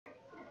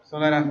بسم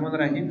الله الرحمن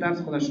الرحیم.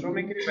 درس خودش رو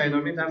میکنیم. به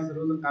ادامه درس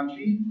روز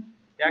قبلی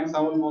یک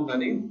سوال ما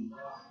دادیم.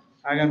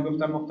 اگر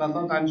گفتم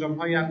مختصات انجام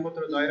های یک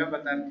قطر دایره به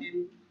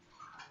ترتیب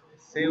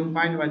 3 و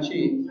 5 و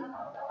چی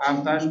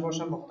 7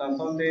 باشه،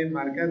 مختصات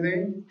مرکز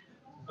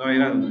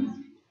دایره رو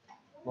داریم.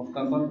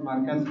 مختصات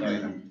مرکز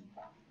دایره.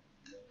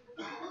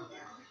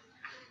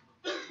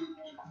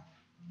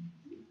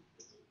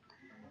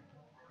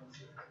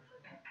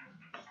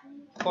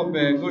 خب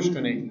گوش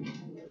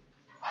کنید.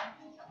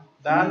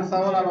 در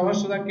سوال علاوه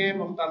شده که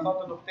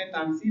مختصات نقطه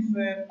تنصیف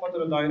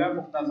قطر دایره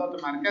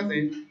مختصات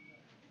مرکز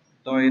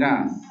دایره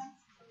است.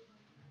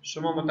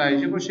 شما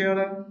متوجه باشید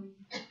حالا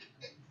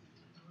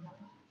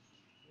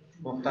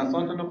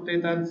مختصات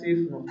نقطه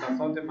تنصیف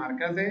مختصات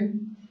مرکز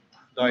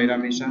دایره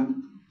میشن.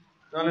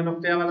 حالا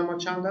نقطه اول ما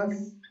چند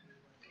است؟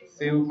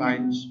 3 و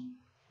 5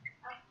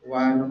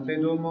 و نقطه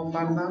دو ما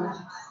فرضاً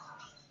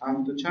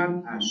 7 و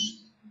چند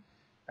 8.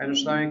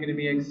 اینوشتا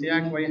میکنیم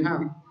x1 و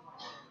هم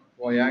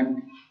و یک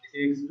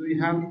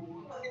x2 هم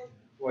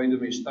و دو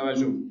میشه.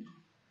 توجه.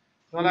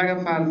 حالا اگر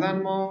فرضاً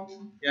ما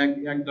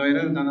یک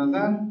دایره رو در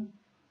نظر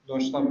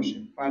داشته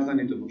باشیم، فرضاً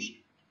دو باشه،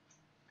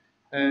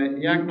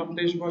 یک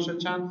نقطهش باشه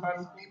چند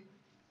فرض کنیم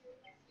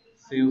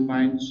 3 و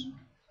 5،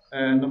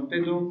 نقطه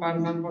دو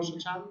فرضاً باشه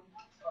چند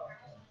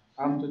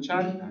 7 و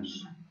چند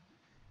 8.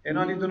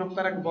 اینا دو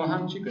نقطه را که با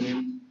هم چی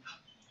کنیم؟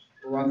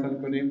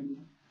 وصل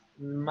کنیم.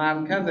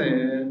 مرکز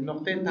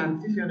نقطه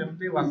تنصیف یا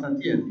نقطه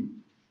وسطی هستی.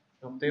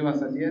 نقطه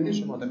وسطی هستی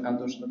شما دقت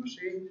داشته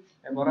باشید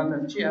عبارت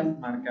از چی است؟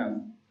 مرکز.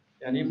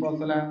 یعنی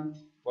فاصله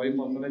با این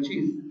فاصله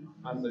چیست؟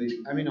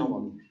 مذارید همین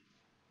آماده.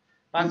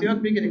 پس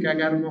یاد بگیرید که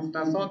اگر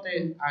مختصات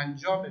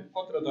انجام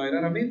قطر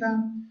دایره را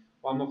میدن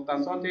و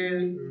مختصات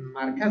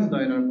مرکز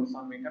دایره را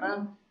پرسان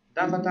میکنن،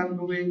 دفعتا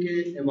بگویید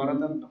که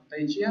عبارت از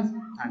نقطه چی است؟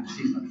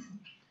 تنصیف است.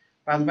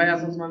 پس بر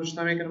اساس من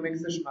نوشته میکنم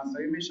اکسش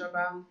مساوی میشه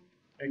به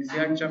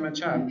x1 جمع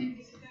چند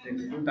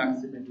x2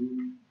 تقسیم 2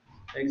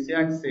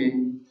 x1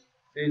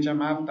 3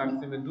 جمع 7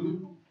 تقسیم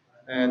 2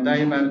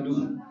 10 بر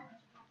 2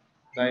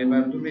 10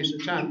 بر 2 میشه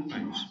چند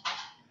 5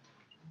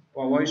 و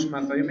وایش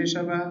مساوی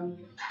میشه به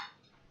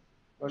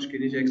باش که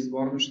دیگه x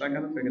بار نوشته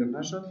کنم فکرم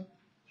نشد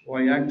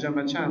و 1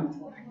 جمع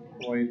چند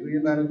و 2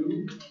 بر 2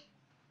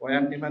 و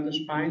 1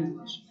 قیمتش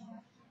 5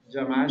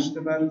 جمع 8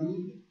 بر 2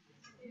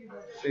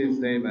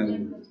 13 بر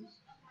 2.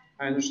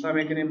 اینوشتا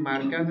میکنیم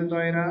مرکز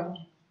دایره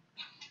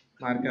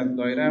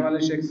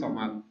اولش x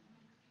آمد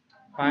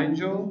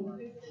 5 و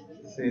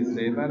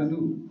 13 بر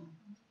 2.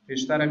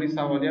 بیشتر همین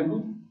سوالیه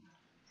بود.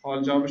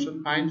 حال جواب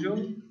شد 5 و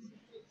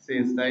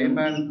 13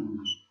 بر 2.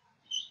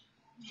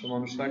 شما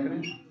نوشته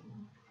کنید.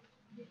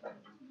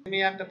 این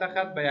یک قطعه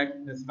خط به یک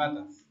نسبت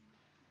است.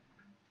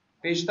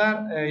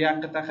 بیشتر یک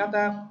قطعه خط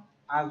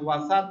از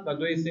وسط به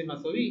 2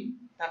 مساوی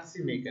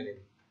تقسیم میکنیم.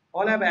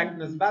 حالا به یک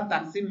نسبت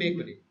تقسیم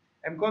میکنیم.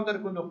 امکان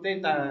داره که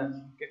نقطه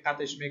که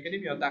قطعش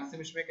میکنیم یا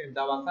تقسیمش میکنیم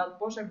در وسط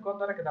باشه، امکان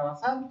داره که در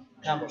وسط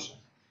نباشه.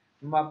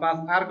 پس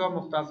هرگاه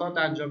مختصات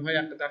انجام های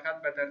یک قطعه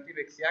خط به ترتیب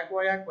x1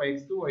 y1 و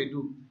x2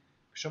 y2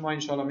 شما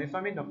انشالله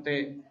میفهمید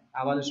نقطه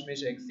اولش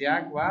میشه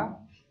x1 و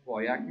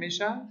y1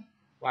 میشه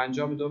و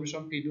انجام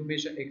دومشون p2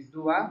 میشه x2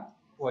 و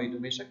y2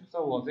 میشه که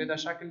واضح در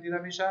شکل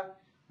دیده میشه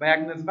و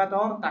یک نسبت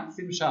آر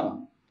تقسیم شده.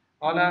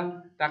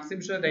 حالا تقسیم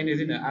شده در این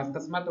نتیجه از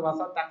قسمت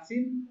وسط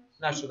تقسیم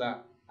نشده،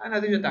 این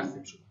نتیجه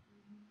تقسیم شده،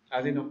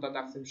 از این نقطه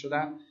تقسیم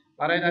شده.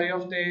 برای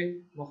دریافت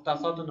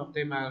مختصات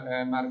نقطه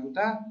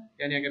مربوطه،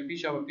 یعنی اگر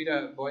پیش و پی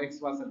را با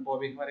x وصل با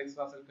محور x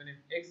وصل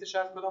کنیم x ش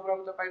از کدام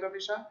رابطه پیدا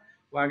میشه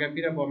و اگر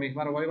پی را با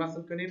محور y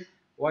وصل کنیم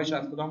y ش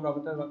از کدام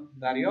رابطه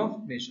دریافت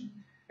میشه.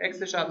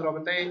 x ش از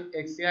رابطه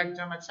x1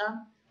 جمع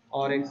چند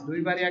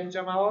rx2 بر 1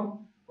 جمع r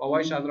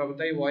و y ش از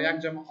رابطه y1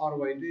 جمع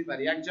ry2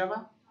 بر 1 جمع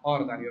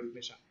r دریافت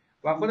میشه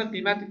و خود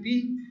قیمت p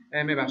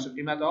میبخشه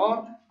قیمت r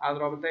از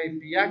رابطه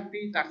p1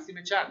 p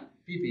تقسیم چند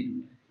p2.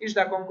 ایش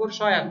در کنکور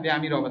شاید به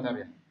همین رابطه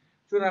بیاد،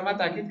 چون من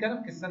تاکید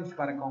کردم که صنف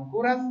برای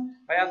کنکور است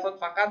و یا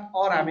فقط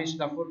آر همیشه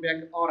در فرم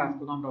یک آر از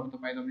کدام رابطه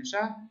پیدا میشه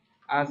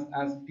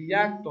از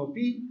p1 تا p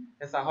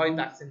حصه های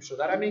تقسیم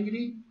شده را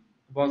میگیری،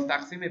 باز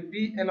تقسیم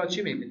p الی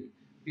چی میگیری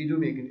p2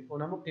 میگیری،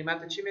 اونم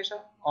قیمت چی میشه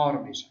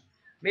آر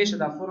میشه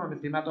در فرم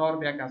قیمت آر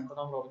به یک از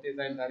کدام رابطه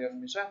زائد دریافت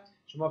میشه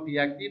شما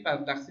p1 p بر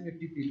تقسیم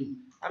p p2.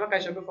 اما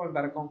قشنگ بفهمید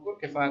برای کنکور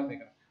کفایت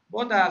میکنه.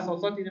 با در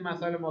اساسات این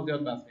مسائل ما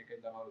زیاد بحث میکنیم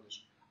در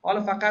موردش.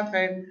 حالا فقط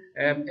خیر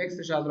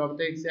x ش از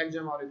رابطه x1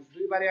 جمع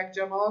x2 بر 1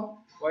 جمع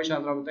r y ش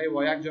از رابطه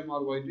y1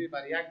 جمع y2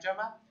 بر 1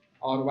 جمع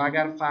r و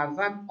اگر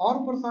فرضاً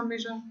r پرسان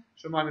میشه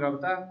شما همین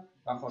رابطه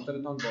به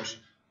خاطرتان باشه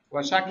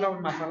و شکل اون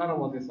مسئله رو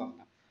واضح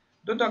ساختم.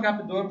 دو تا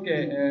گپ دوم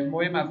که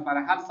مهم است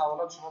برای هر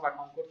سوالات شما به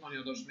کنکورتون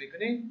یادداشت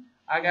میکنید.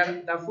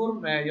 اگر در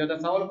فرم یا در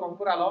سوال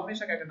کنکور علامت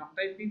میشه که اگر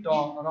نقطه p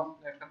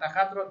قطع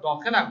خط رو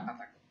داخل هم قطع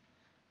کنید،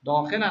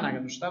 داخل اگر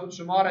نوشته بود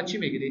شما را چی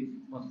میگیرید؟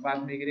 مثبت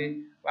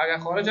میگیرید و اگر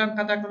خارج هم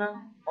قطع کنن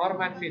آر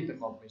منفی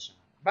انتخاب میشه.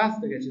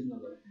 بس دیگه چیز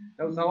نداره.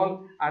 در سوال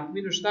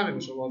حتمی نوشته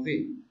میشه واضح.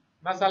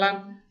 مثلا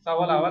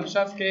سوال اولش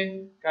است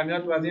که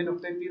کمیات وضعی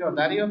نقطه پی را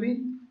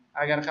دریابید.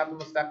 اگر خط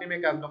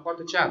مستقیمی که از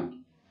نقاط چند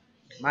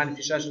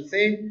منفی 6 و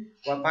 3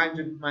 و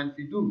 5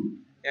 منفی 2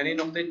 یعنی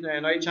نقطه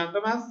نهایی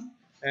چندم است؟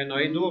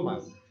 نهایی دوم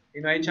است.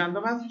 این نهایی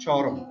چندم است؟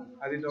 چهارم.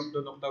 از این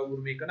دو نقطه عبور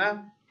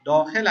میکنه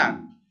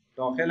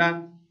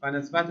داخلا و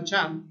نسبت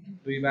چند؟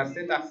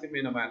 2/3 تقسیم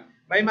به 9.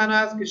 و این معنی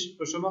است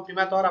که شما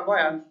قیمت آ را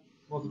باید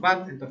مثبت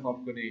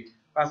انتخاب کنید.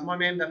 پس ما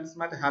میایم در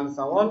قسمت حل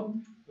سوال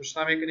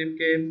روشن میکنیم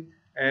که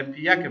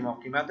پی یک ما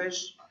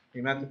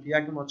قیمت پی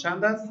یک ما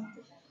چند است؟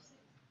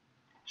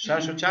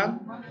 6 و چند؟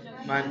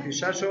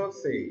 -6 و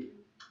 3.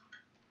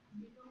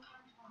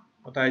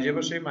 متوجه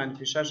باشید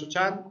 -6 و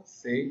چند؟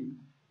 3.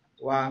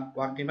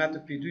 و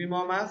قیمت پی دوی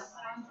ما است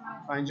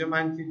 5 -2.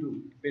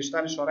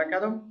 بیشتر اشاره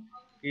کردم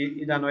که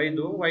این دنای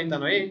 2 و این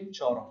دنای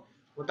 4.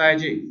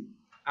 متوجه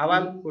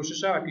اول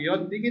کوشش رو که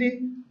یاد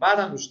بگیری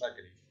بعدا نوشته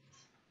کنی.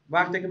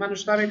 وقتی که من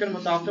نوشته میکنم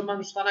متوقع من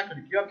نوشته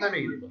نکنی که یاد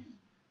نمیگیری.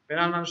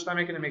 بنابراین من نوشته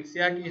میکنم x1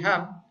 ای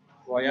 7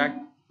 y1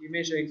 این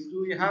میشه x2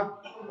 ای 7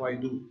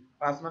 y2.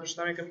 پس من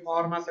نوشته میکنم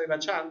r مساوی به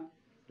چند؟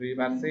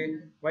 2/3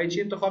 و این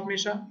چی انتخاب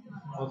میشه؟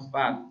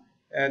 مثبت.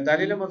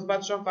 دلیل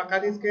مثبتشون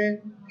فقط است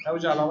که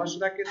اوج علاوه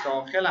شده که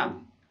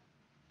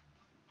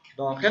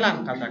داخلا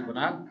قطع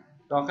کند.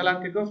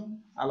 داخلا که گفت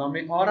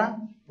علامه آ را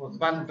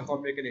مثبت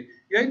انتخاب بکنید.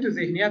 یا این تو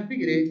ذهنیت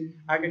بگیری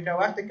اگر که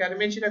وقت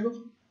کلمه چی را گفت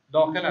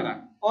داخل را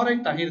آ را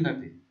تغییر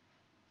ندید.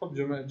 خب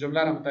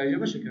جمله را متوجه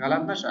بشه که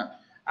غلط نشه.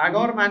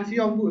 اگر منفی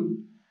هم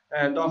بود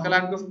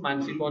داخلا گفت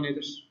منفی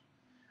بانیدش.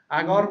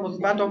 اگر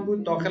مثبت هم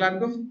بود داخلا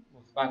گفت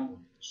مثبت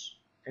بانیدش.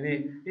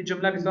 یعنی این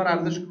جمله بسیار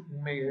ارزش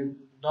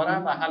داره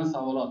و حل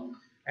سوالات.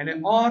 یعنی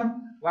آر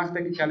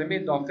وقتی که کلمه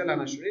داخل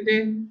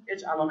نشونیده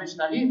هیچ علامش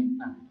تغییر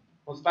نمیده.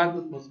 مثبت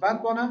بود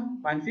مثبت بانه،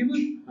 منفی بود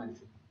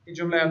منفی. این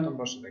جمله یادتون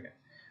باشه دیگه.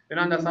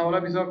 بنان در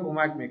سوالات بسیار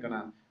کمک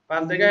میکنن.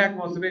 پس دیگه یک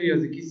محاسبه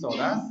ریاضیکی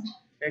ساده است.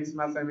 x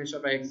مثلا میشه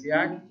به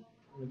x1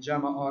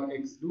 جمع r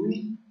x2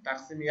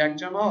 تقسیم 1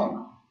 جمع r.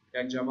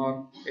 1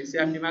 جمع x1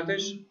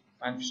 قیمتش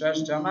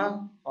 -6 جمع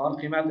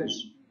r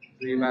قیمتش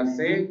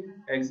 2/3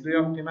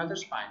 x2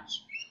 قیمتش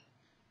 5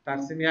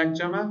 تقسیم 1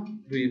 جمع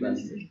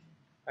 2/3.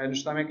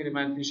 نوشته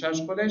میکنیم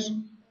 -6 خودش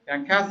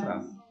یک کسر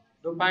است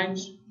 2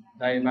 5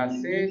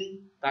 2/3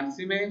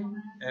 تقسیم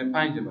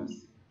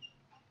 5/3.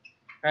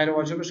 غیر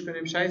واجبش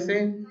کنیم 6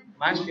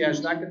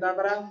 -18 که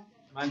دبره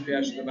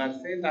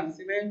 -8/3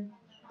 تقسیم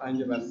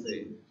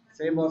 5/3.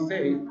 3 با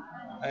 3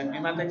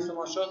 قیمت x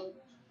ما شد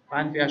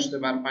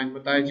 -8/5.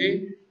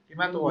 متوجه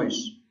قیمت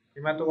وایش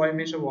قیمت وای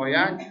میشه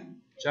y1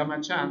 جمع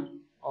چند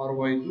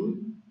ry2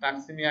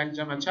 تقسیم 1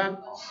 جمع چند.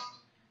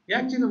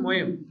 یک چیز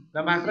مهم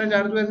در مخرج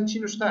هر دو از این چی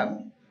نوشته است؟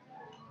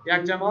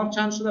 1 جمع r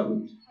چند شده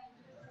بود؟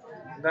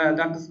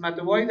 در قسمت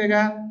وای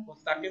دیگه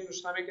مستقیم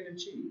نوشته میکنیم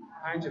چی؟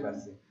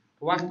 5/3.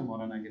 وقت ما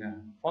را نگیره.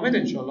 فهمید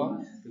ان شاء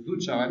الله زود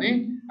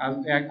شوانی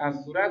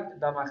از صورت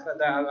در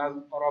مخرج از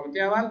رابطه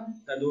اول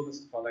در دوم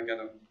استفاده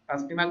کردم.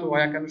 پس قیمت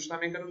y1 نوشته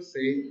میکنم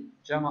 3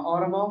 جمع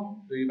r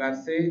ما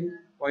 2/3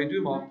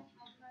 y2 ما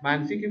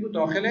منفی که بود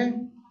داخل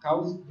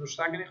قوس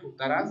نوشته کنید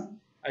خوبتر است.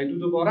 ای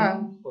دوباره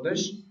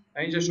خودش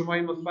اینجا شما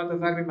این مثبت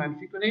ضرب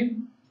منفی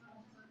کنیم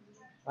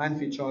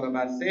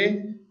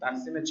 -4/3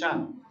 تقسیم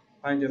چند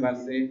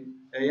 5/3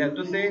 یا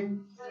 2 3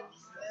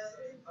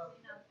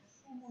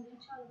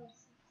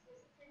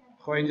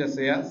 خب اینجا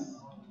 3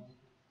 است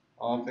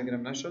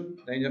فکرم نشد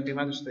در اینجا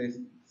قیمتش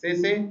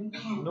 3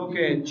 9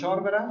 که 4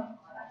 بره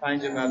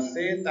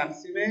 5/3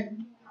 تقسیم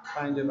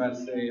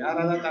 5/3 هر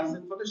عدد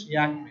تقسیم خودش 1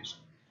 میشه.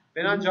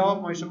 بنان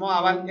جواب ما شما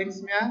اول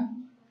x میاد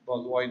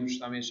باز y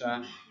نوشته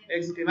میشه.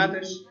 x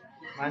قیمتش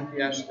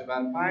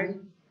 -8/5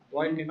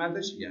 y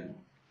قیمتش 1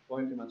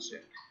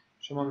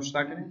 شما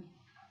نوشته کنید.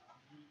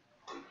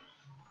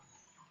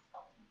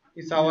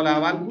 این سوال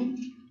اول بود.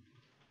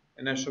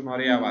 این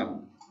شماره اول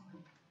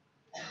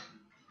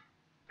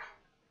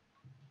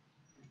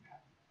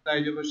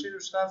توجه باشید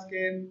نوشته است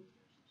که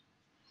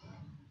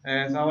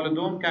سوال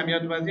دوم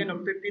کمیت وزنی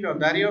نقطه پی را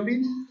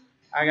دریابید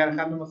اگر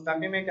خط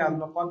مستقیمی که از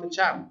نقاط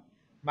چپ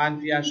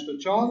 -8 و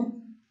 4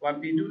 و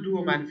پی دو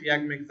و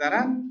 -1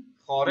 میگذرند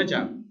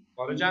خارجند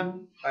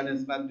و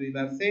نسبت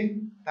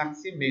 2/3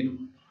 تقسیم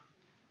میدون.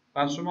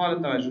 پس شما حالا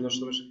توجه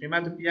داشته باشید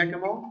قیمت پی یک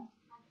ما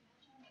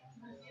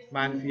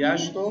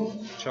 -8 و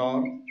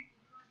 4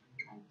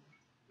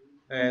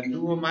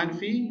 2 و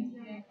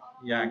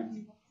 -1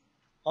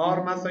 r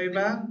مساوی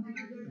به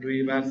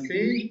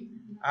 2/3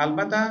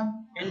 البته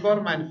این بار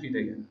منفی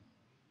دیگه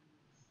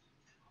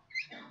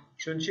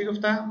چون چی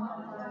گفتم؟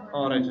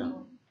 خارجن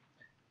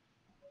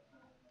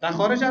در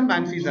خارجن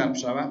منفی ضرب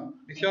شود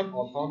بسیار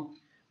آسان.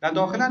 در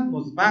داخلن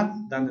مثبت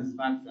در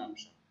نسبت ضرب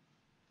شود.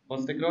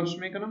 باز تکرارش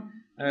میکنم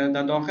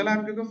در داخل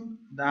هم که گفت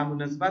در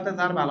همون نسبت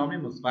ضرب علامه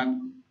مثبت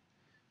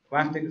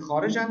وقتی که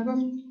خارج هم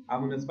گفت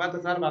همون نسبت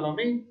ضرب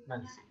علامه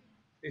منفی.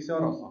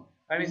 بسیار آسان.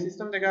 همین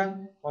سیستم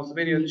دیگه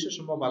محاسبه ریاضیش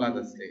شما بلد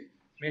هستید.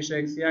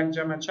 میشه x1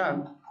 جمع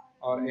چند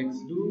r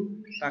x2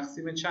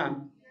 تقسیم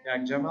چند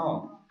 1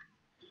 جمع r.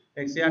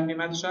 x1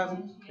 قیمتش هست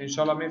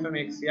انشالله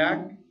میفهمی x1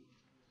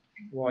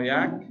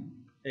 y1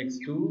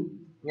 x2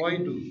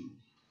 y2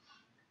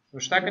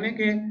 نوشته کنی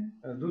که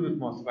دو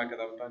محاسبه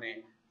کرده بتانی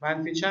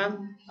منفی چند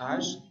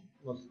 8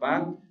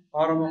 مثبت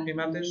r ما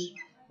قیمتش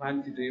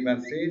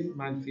 -2/3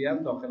 منفی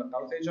داخل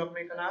قوس ایجاب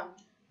میکنه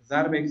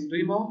ضرب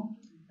x2 ما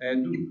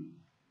 2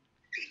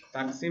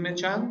 تقسیم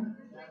چند؟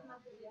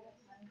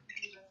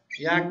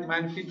 1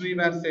 منفی 2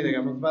 بر 3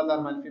 دیگه مثبت در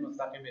منفی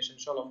مستقیم میشه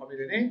انشالله خب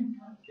میدونید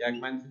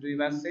 1 منفی 2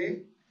 بر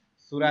 3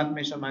 صورت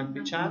میشه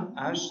منفی چند؟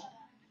 8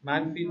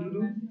 منفی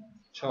 2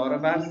 4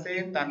 بر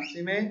 3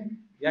 تقسیم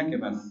 1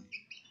 بر 3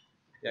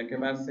 1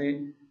 بر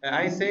 3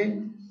 ای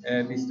 3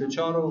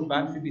 24 و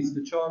منفی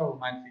 24 و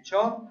منفی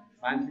 4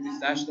 منفی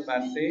 28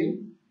 بر 3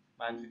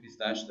 منفی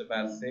 28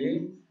 بر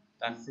 3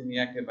 تقسیم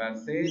 1 بر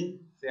 3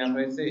 3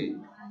 همراه 3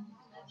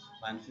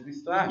 منفی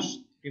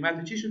 28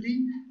 قیمت چی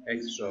شدی؟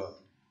 x شد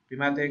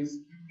قیمت x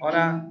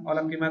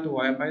حالا قیمت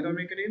y پیدا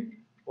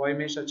میکنیم y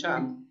میشه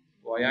چند؟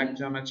 y1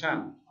 جمع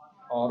چند؟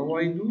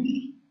 ry2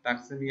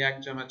 تقسیم 1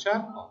 جمع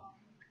چند؟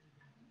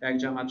 یک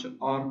جمع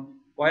آر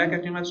با یک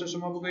قیمتش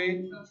شما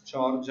بگویید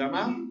 4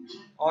 جمع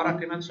آر را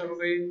قیمتش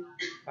بگویید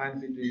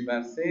منفی 2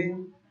 بر 3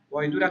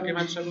 وای 2 را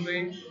قیمتش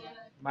بگویید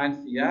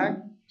منفی 1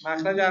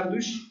 مخرج هر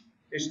دوش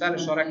بیشتر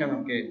اشاره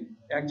کردم که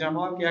یک جمع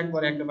آر که یک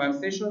بار 1 بر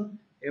 3 شد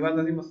عوض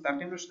از این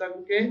مستقیم رشته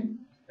بود که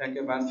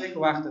 1 بر 3 که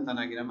وقت تا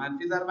نگیره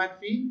منفی در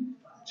منفی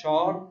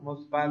 4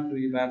 مثبت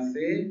 2 بر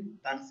 3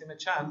 تقسیم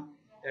چند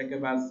 1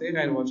 بر 3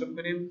 غیر واجب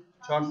کنیم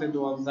 4 3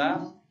 12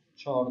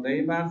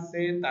 14 بر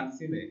 3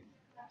 تقسیم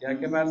 1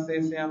 بر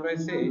 3 3 همراه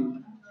 3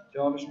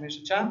 جوابش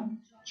میشه چند؟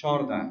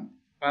 14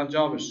 پس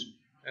جوابش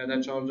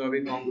در 4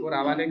 جوابی کنکور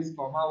اول x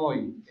کاما y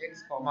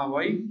x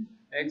کاما y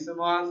x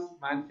ما هست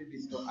منفی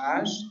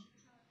 28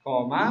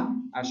 کاما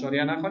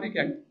اشاریه نخوانه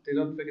که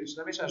تعداد فکرش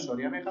نمیشه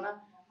اشاریه میخوانه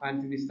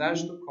منفی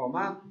 28 و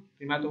کاما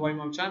قیمت y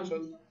ما چند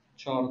شد؟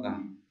 14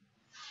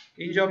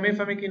 اینجا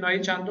میفهمی که نایه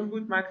چندم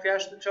بود منفی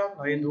 8 و 4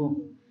 نایه دوم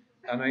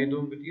در نایه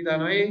دوم بود در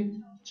نایه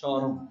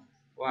چهارم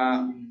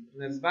و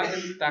نسبت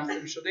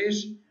تقسیم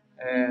شدهش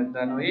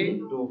در نایه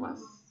دوم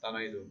است در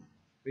نایه دوم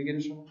بگید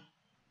شما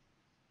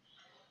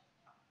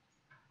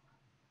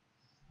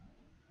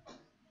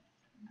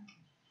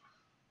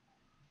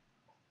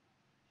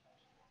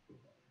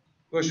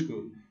گوش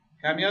کن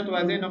کمیات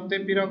وضعی نقطه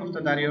پی را گفته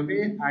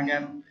دریابی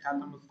اگر خط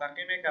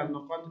مستقیمی که از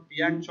نقاط پی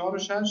 1 4 و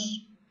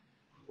 6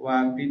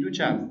 و پی 2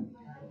 چند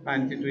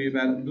منفی 2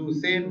 بر 2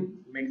 3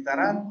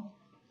 مگذرد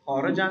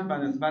خارجند به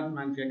نسبت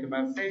منفی 1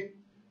 بر 3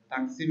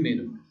 تقسیم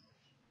میدون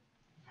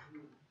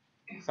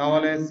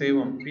سوال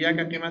سوم پی 1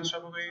 قیمتش رو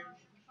بگویید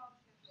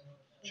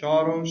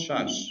 4 و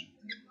 6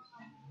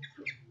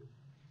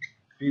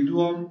 پی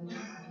 2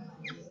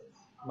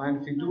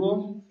 منفی 2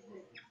 و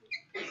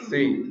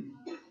 3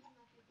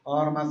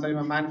 آر مساوی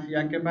منفی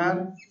 1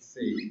 بر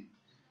 3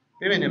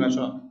 ببینید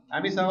بچه‌ها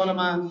همین سوال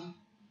ما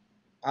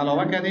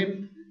علاوه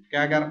کردیم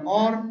که اگر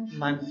آر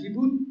منفی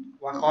بود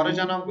و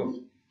خارجن هم گفت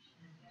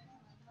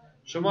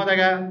شما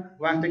دیگه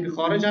وقتی که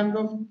خارجن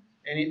گفت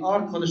یعنی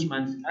آر خودش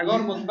منفی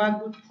اگر مثبت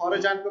بود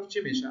خارجن گفت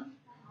چی میشه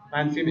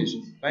منفی میشه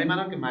و این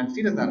معنی که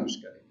منفی رو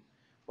ضربش کردیم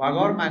و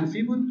اگر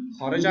منفی بود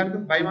خارجن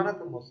گفت به این معنی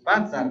که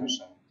مثبت ضرب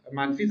بشه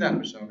منفی ضرب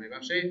بشه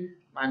میبخشه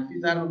منفی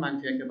ضرب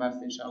منفی 1 بر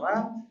 3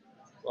 شود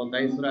و در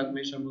این صورت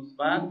میشه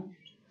مثبت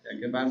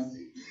 1 بر 3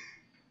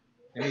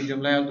 یعنی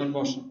جمله یادتون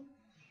باشه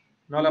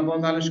حالا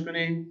باز حلش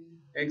کنید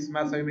x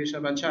مساوی میشه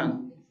به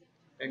چند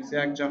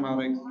x1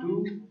 جمع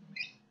x2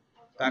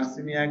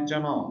 تقسیم 1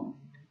 جمع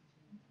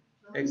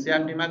x1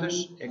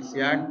 قیمتش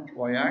x1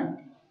 y1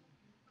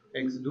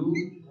 x2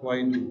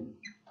 y2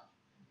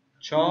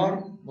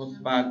 4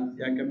 مثبت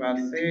 1 بر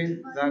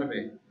 3 ضرب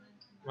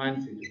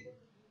منفی 2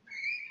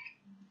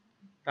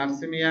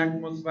 تقسیم 1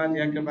 مثبت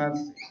 1 بر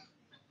 3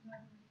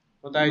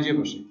 متوجه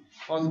باشید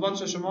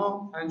آزمایش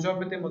شما انجام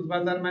بده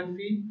مثبت در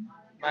منفی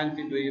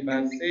منفی 2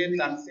 بر 3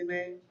 تقسیم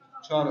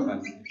 4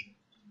 بر 3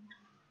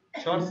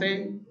 4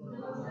 3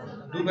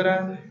 2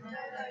 بر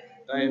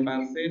 10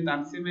 بر 3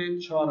 تقسیم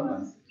 4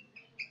 بر 3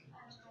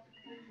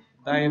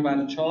 10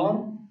 بر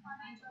 4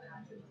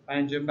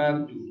 5 بر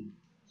 2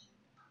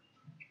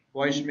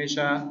 وایش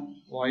میشه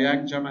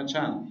y1 جمع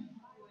چند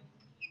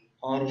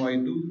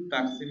ry2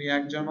 تقسیم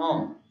 1 جمع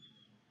آر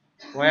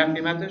y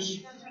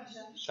قیمتش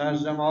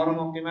 6 جمع آر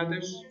ما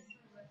قیمتش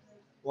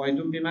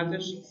y2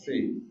 قیمتش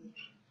 3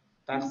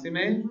 تقسیم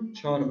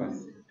 4 بر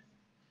 3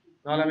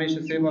 حالا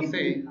میشه 3 با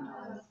 3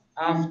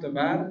 7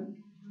 بر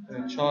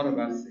 4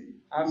 بر 3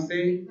 7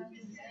 3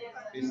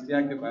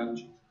 21 بر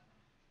 4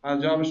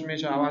 پس جوابش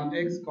میشه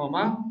اول x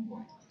کاما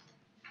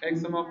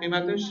x ما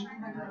قیمتش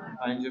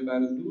 5 بر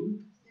 2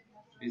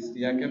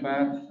 21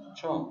 بر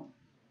 4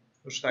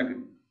 مشتقل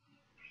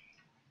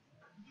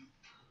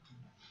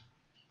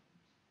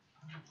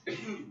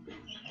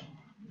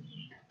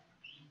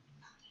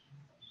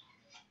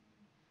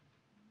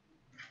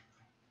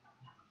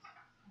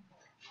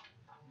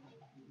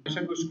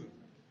میشه گوش کن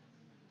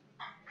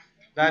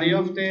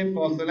دریافت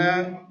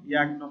فاصله یک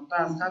نقطه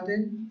از خط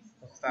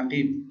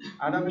مستقیم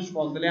هدفش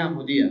فاصله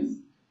عمودی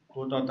است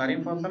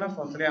کوتاه‌ترین فاصله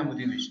فاصله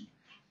عمودی میشه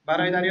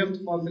برای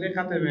دریافت فاصله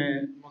خط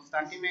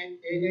مستقیم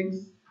ax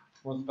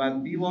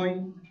مثبت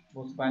by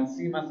مثبت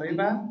c مساوی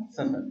به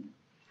 0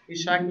 این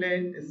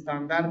شکل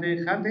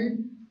استاندارد خط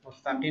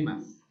مستقیم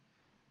است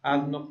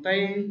از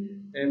نقطه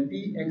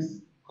px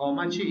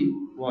کاما چی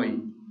y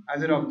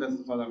از این رابطه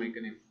استفاده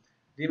میکنیم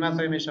دی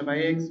مساوی میشه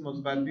به x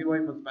مثبت b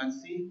y مثبت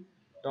c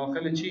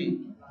داخل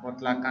چی؟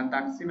 مطلقا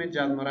تقسیم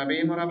جذر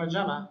مربع مربع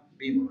جمع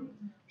b مربع.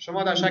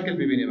 شما در شکل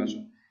ببینید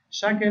بچه.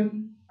 شکل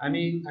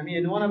امی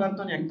عنوان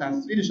براتون یک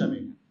تصویرش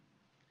میگم.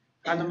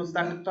 خط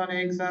مستقیم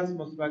تان x است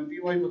مثبت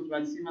b y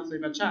مثبت c مساوی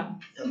به چند؟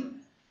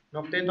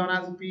 نقطه تان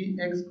از p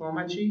x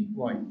کامه چی؟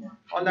 y.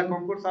 حال در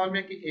کنکور سوال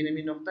میگه که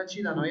اینمی نقطه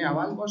چی در ناحیه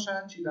اول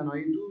باشد، چی در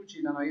ناحیه دو،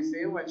 چی در ناحیه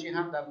سه و چی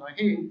هم در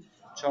ناحیه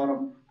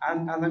چهارم.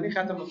 از این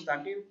خط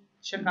مستقیم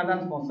چقدر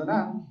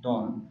فاصله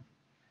دارد؟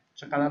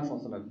 چقدر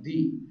فاصله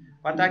دی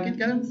و تاکید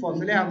کردم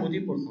فاصله عمودی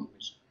پرسان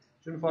میشه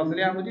چون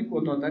فاصله عمودی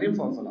کوتاه‌ترین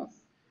فاصله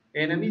است.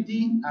 اینمی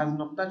دی از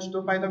نقطه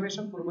چطور پیدا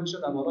میشه؟ فرمولش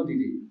در بالا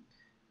دیدید.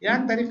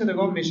 یک طریق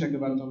دیگه میشه که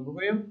براتون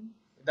بگویم.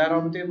 در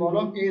رابطه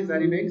بالا a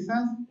ضریب x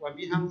است و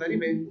b هم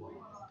ضریب y.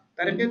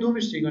 طریقه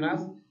دومش چگونه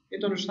است؟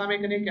 اینطور نشته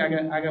میکنید که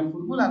اگر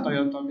فرمول عطا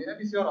یادتان میره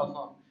بسیار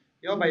آسان،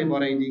 یا به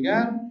عباره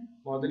دیگر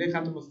معادله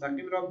خط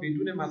مستقیم را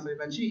بدون مساوی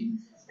به چی،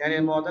 یعنی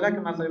معادله که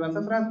مساوی به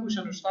صفر است اوش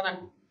نشته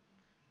نکن،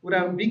 او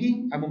را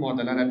بگی، اما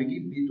معادله را بگی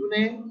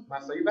بدون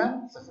مساوی به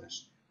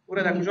صفرش. او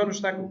را در کجا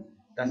نشته کن؟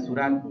 در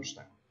صورت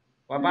نشته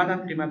کن و بعدم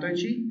قیمت های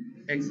چی؟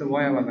 x و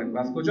y وضع کن.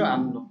 از کجا؟ از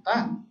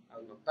نقطه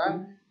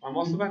و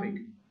محاسبه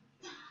میکنی.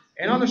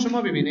 این حال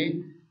شما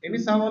ببینید این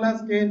سوال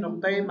است که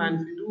نقطه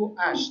منفی 2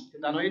 8 که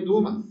در ناحیه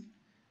دوم است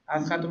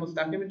از خط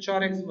مستقیم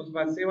 4x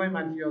مثبت 3y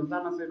منفی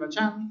 11 مساوی به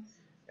چند؟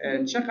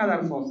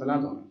 چقدر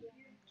فاصله داره؟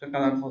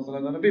 چقدر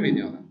فاصله داره؟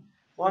 ببینید.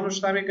 ما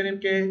نشته میکنیم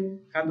که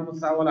خط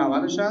سوال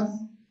اولش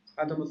است.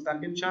 خط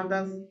مستقیم چند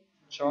است؟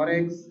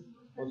 4x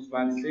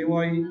مثبت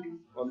 3y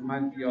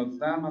منفی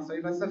 11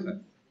 مساوی به 0.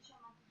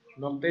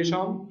 نقطه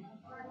شام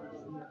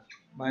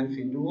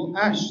منفی 2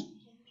 8.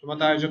 شما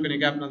توجه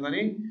کنید گپ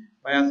نزنید.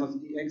 بر اساس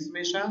x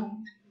میشه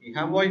ای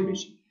هم y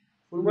میشه.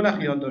 فرمول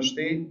خیال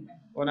داشته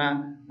اون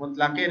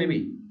مطلقه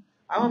نمی.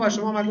 اما با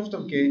شما من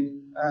گفتم که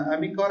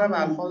امی کار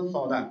به الفاظ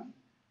ساده.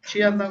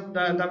 چی از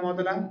در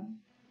معادله؟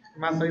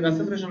 مساوی به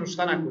صفرش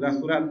نشته نکو، در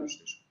صورت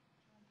نوشته شد.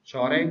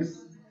 4x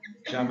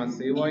جمع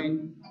 3y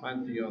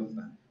منفی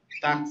 11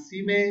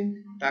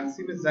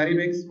 تقسیم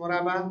ضریب x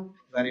مربع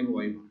ضریب y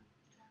مربع.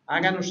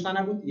 اگر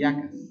نشته نبود یک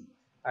است.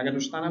 اگر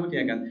نشته نبود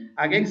یک است.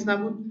 اگر x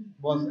نبود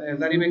باز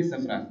ضریب x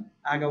صفر است.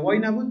 اگر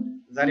y نبود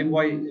ضریب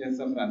y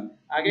صفر است.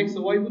 اگر x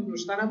و y بود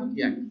نشته نبود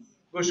یک است.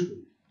 گوش کن.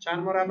 چند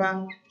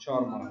مربع؟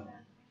 4 مربع.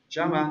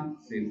 جمع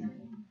 3.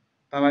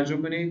 توجه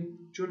کنید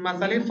چون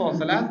مسئله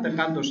فاصله است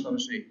دقت داشته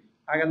باشید.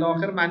 اگر در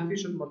آخر منفی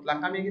شد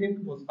مطلقه میگیریم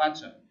که مثبت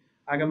شد.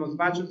 اگر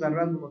مثبت شد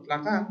ضرورت به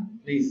مطلقه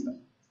نیست.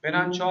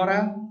 بنابراین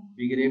 4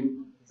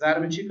 بگیریم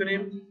ضرب چی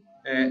کنیم؟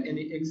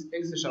 یعنی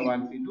x شو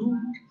منفی 2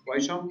 y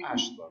شام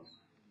 8 بار.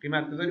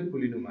 قیمت گذاری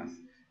پولینوم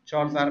است.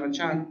 4 ضرب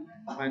چند؟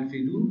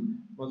 منفی 2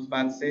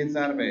 مثبت 3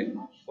 ضرب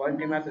y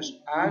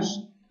قیمتش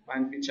 8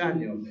 منفی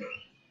چند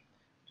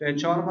 11.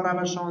 4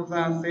 مربع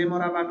 16 3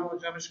 مربع 9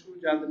 جمعش کو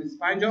جذر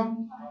 25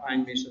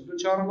 5 میشه. 2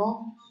 4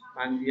 ما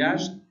منفی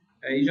 8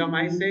 اینجا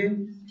مایسه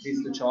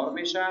 24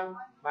 میشه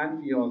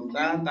منفی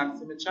 11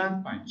 تقسیم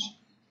چند 5.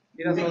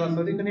 این را ساده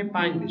سازی کنیم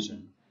 5 میشه.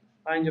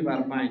 5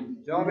 بر 5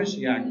 جوابش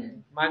 1.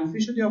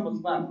 منفی شد یا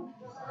مثبت؟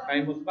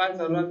 این مثبت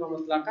ضرورت به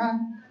مطلقه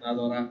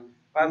نداره.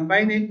 پس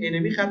بین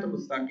اینمی خط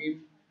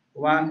مستقیم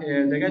و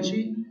دیگه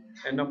چی؟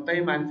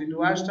 نقطه منفی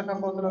 2 8 چقدر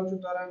فاصله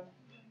وجود داره؟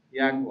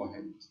 1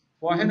 واحد.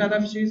 واحد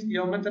هدف چیست؟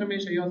 یا متر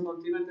میشه یا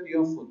سانتی متر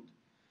یا فوت.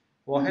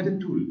 واحد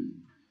طول.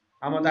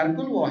 اما در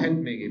کل واحد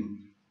میگیم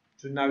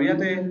چون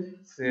نوعیت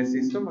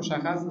سیستم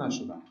مشخص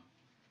نشده.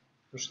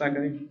 نشته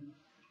کنیم.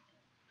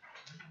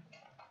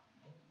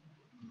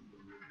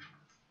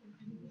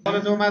 سوال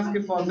دوم است که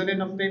فاصله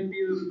نقطه P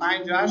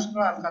 5 و 8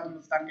 را از خط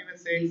مستقیم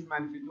 3x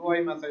منفی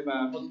 2y مساوی به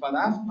مثبت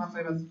 7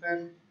 مساوی به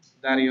 0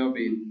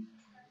 دریابید.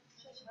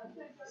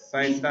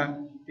 سایسته.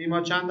 پی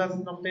ما چند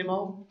است نقطه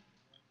ما؟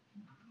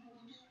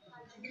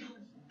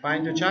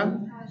 5 و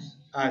چند؟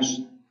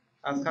 8.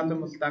 از خط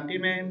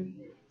مستقیم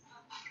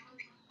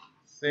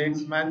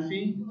 3x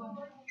منفی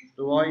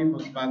 2y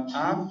مثبت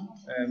 7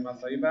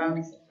 مساوی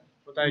به 0.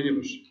 متوجه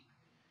باشید.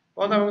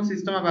 بازم اون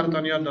سیستم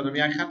براتون یاد دادم.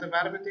 یک خط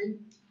بر بدید.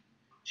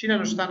 چی را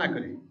نشته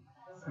نکنید؟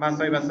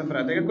 مساوی به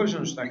 0 دیگه کلش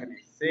نشته کنید.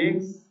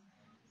 3x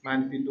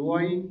منفی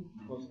 2y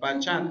مثبت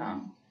چند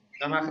 7.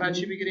 در مخرج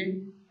چی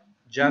بگیرید؟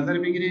 جذر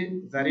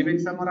بگیرید. ضریب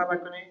x مربع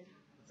کنید.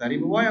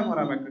 ضریب y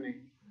مربع کنید.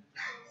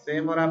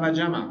 3 مربع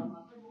جمع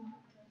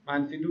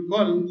منفی 2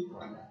 کل.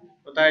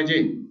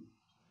 متوجه.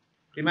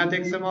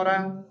 قیمت x ما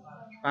را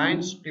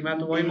 5 قیمت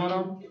y ما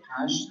را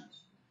 8.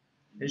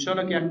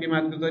 انشاءالله که یک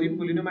قیمت گذاری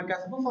پولینوم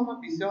کسی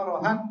بفهمم بسیار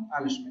راحت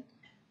حلش میده.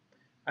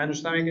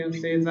 انشتا میگیم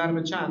 3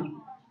 ضرب چند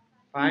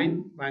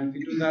 5 منفی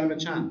 2 ضرب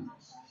چند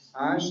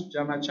 8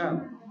 جمع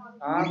چند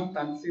 7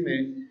 تقسیم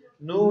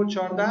 9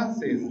 14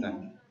 13.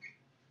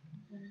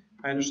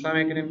 انشتا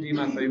میکنیم دی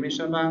مساوی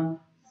میشه با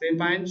 3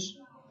 5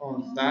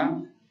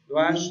 15 2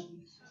 8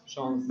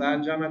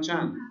 16 جمع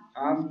چند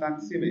 7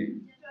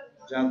 تقسیم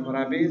جذر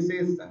مربع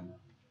 13.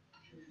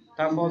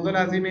 تفاضل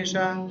از این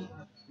میشه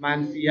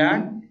منفی 1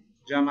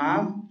 جمع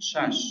 7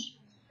 6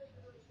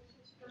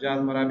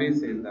 جذر مربع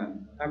 13.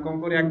 در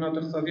کنکور یک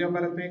ناطق سازی هم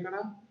برات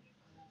میکنم.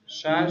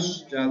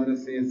 6 جذر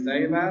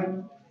 13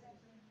 بر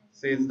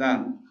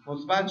 13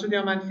 مثبت شد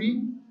یا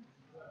منفی؟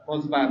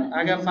 مثبت.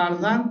 اگر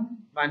فرضاً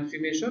منفی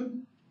میشد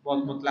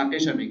باز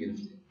مطلقش هم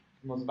میگرفتیم،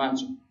 مثبت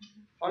شد.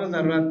 حالا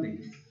ضرورت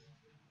نیست.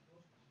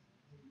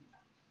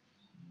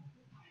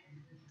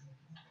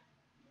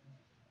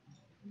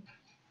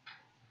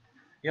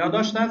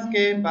 یادداشت است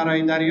که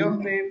برای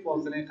دریافت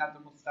فاصله خط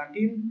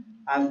مستقیم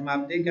از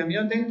مبدأ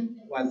کمیات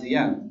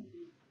وضعیت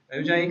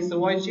به جای x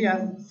و y چی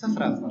است؟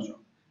 صفر است باشه.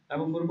 در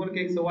فرمول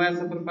که x و y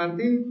صفر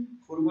پردیم،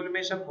 فرمول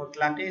میشه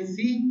مطلقه c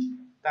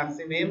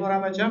تقسیم a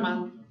مربع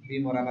جمع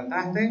b مربع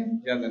تحت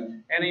جذر.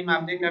 یعنی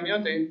مبدأ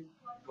کمیات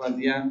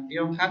وضعیت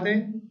یا خط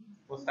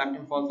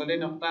مستقیم فاصله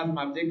نقطه از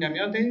مبدأ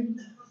کمیات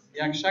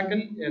یک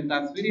شکل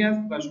تصویری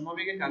است و شما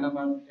میگه که هدف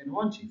از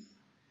عنوان چیست؟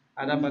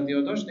 هدف از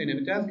یادداشت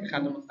اینه است که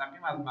خط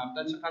مستقیم از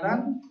مبدأ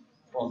چقدر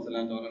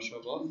فاصله داره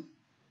شو باز.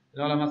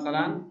 حالا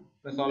مثلا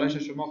مثالش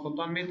شما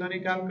خودتان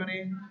میتونید کار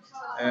کنید.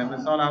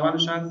 مثال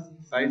اولش از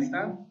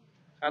سایسته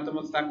خط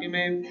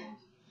مستقیم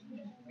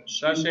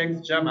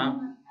 6x جمع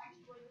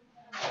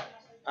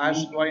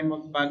 8y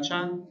مثبت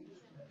چند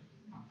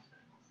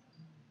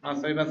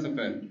مساوی به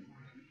 0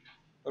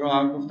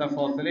 رو گفته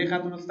فاصله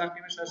خط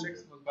مستقیم 6x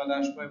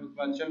مثبت 8y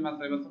مثبت 40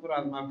 مساوی به 0 رو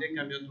از مبدأ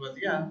کمیات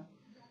وضعیت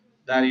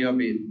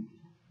دریابید.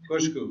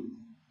 گوش کن.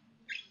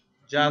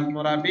 جذر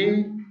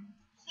مربع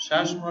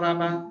 6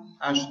 مربع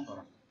 8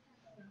 مربع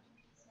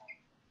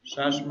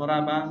 6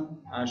 مربع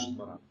 8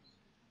 مربع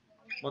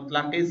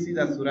مطلقه 30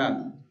 در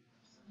صورت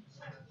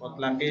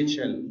مطلقه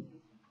 40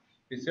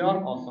 بسیار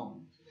آسان.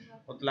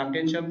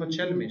 مطلقه 40 با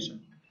 40 میشه.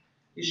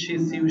 این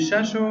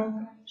 36 و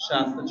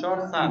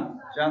 64 صد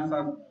جذر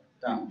از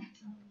 10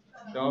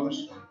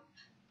 جوابش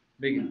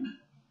بگیم.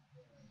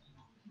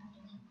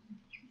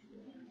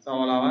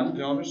 سوال اول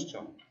جوابش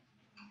 4.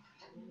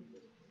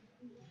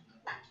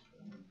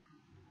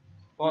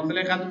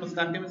 فاصله خط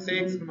مستقیم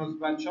 3x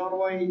مثبت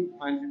 4y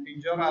منفی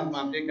 50 را از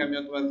مبدأ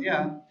کمیات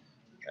وضعیت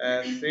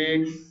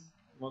 3x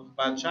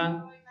مثبت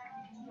چند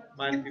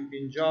منفی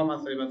 50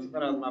 مساوی به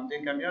 0 از مبدأ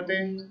کمیات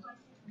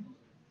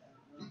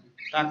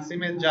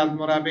تقسیم جذر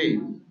مربع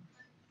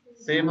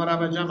 3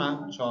 مربع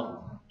جمع 4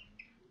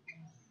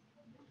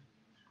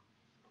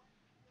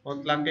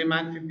 مطلقه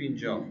منفی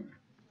 50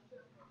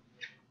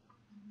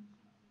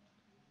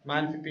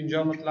 منفی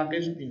 50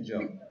 مطلقش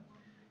 50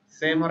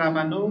 3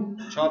 مربع 9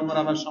 4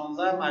 مربع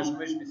 16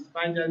 مجموعش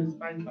 25 جذر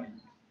 25 5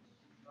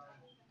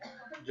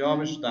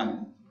 جوابش 10.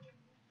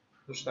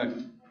 دوستان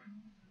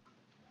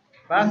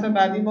بحث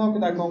بعدی ما که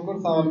در کنکور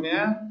سوال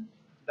میاد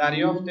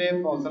دریافت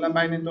فاصله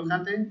بین دو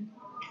خط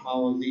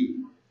موازی.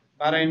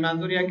 برای این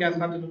منظور یکی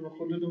از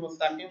خطوط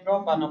مستقیم را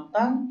به نقطه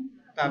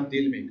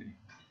تبدیل میکنیم.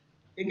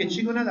 این که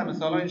چگونه در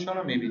مثال ها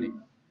انشاءالله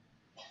میبینیم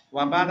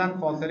و بعدا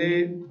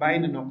فاصله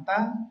بین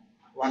نقطه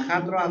و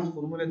خط را از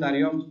فرمول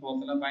دریافت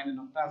فاصله بین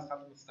نقطه از خط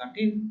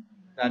مستقیم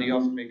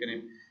دریافت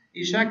میکنیم.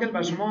 این شکل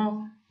به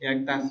شما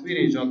یک تصویر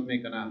ایجاد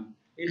میکنه.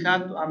 این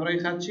خط امرای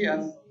خط چی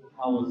است؟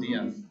 موازی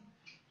است.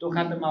 دو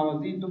خط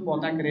موازی، دو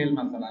پاتک ریل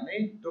مثلا،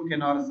 دو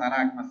کنار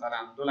سرک مثلا،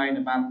 دو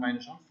لاین برق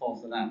بینشان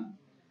فاصله است.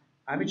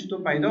 همین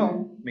چطور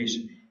پیدا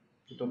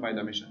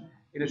میشه؟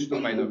 اینو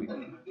چطور پیدا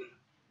میکنه؟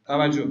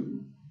 توجه.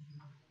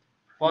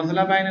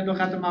 فاصله بین دو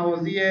خط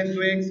موازی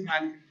 2x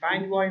منفی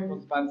 5y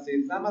مثبت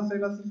 13 مساوی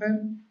به 0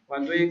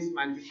 و 2x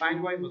منفی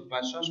 5y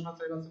مثبت 6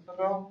 مساوی به 0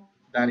 را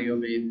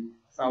دریابید.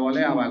 سوال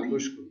اول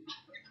گوش کن.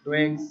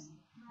 2x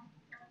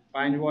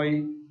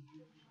 5y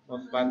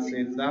مثبت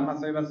 13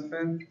 مساوی به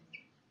 0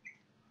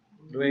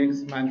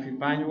 2x منفی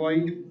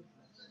 5y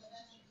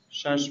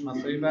 6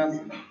 مساوی به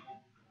 0.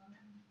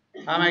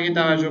 همگی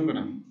توجه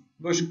کنم.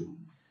 گوش کن.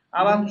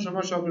 اول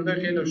شما شاگردای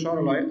خیلی هوشیار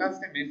و لایق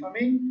هستید،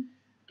 میفهمید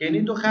که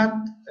این دو خط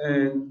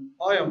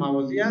آیا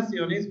موازی است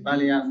یا نیست؟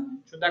 بله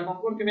است. چون در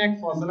کنکور که یک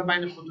فاصله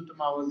بین خطوط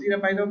موازی را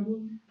پیدا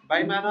بود، به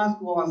این معنی است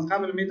که از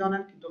قبل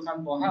میدانند که دو خط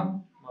با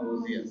هم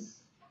موازی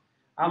است.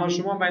 اما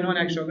شما به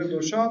عنوان یک شاگرد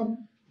هوشیار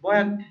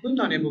باید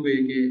بتوانید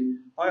بگویید که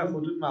آیا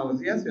خطوط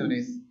موازی است یا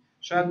نیست.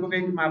 شاید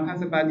بگویید که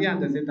مبحث بعدی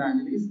هندسه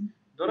تحلیلی است.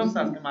 درست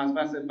است که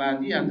مبحث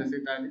بعدی هندسه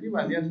تحلیلی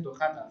وضعیت دو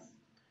خط است.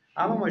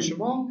 اما ما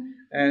شما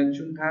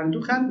چون هر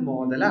دو خط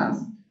معادله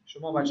است،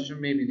 شما بچه‌شون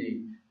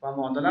می‌بینید و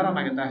معادله را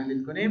مگه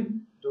تحلیل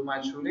کنیم دو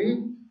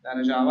مجهوله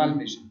درجه اول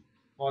میشه.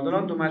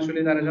 معادلات دو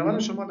مجهوله درجه اول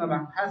شما در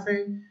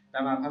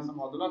مبحث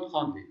معادلات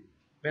خواندید.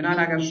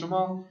 بنابراین اگر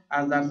شما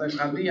از درس‌های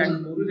قبلی یک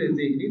مرور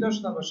ذهنی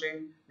داشته باشید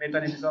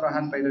میتونید بسیار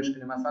راحت پیداش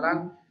کنید.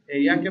 مثلا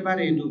 1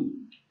 بر 2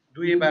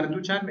 2 بر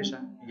 2 چند میشه؟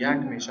 1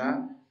 میشه.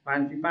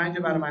 منفی 5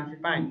 بر منفی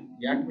 5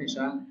 1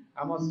 میشه.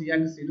 اما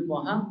 31 32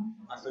 با هم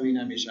مساوی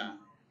نمیشه.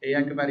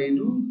 1 بر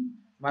 2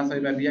 مساوی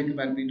بر 1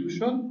 بر 2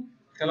 شد،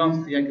 خلاف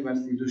 31 بر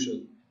 32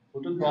 شد.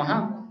 خطوط با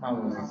هم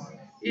موازی است.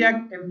 این یک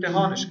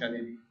امتحانش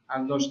کردیم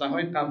از داشته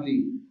های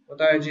قبلی.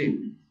 متوجه؟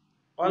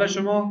 حالا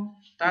شما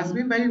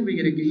تصمیم به این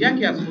بگیرید که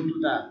یکی از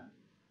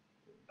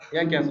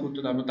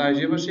خطوط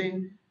متوجه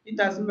باشین. این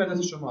تصمیم به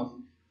دست شماست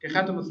که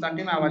خط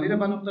مستقیم اولی رو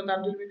به نقطه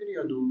تبدیل میکنی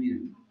یا دومی رو.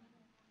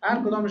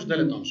 هر کدامش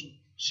دلتون شد.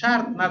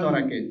 شرط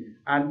نداره که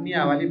حتمی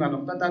اولی به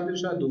نقطه تبدیل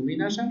شه دومی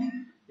نشه،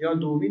 یا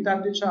دومی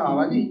تبدیل شه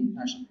اولی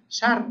نشه.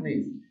 شرط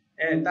نیست.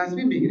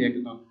 تصمیم بگیری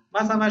یکتون.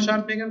 مثلا من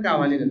شرط میگم که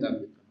اولی رو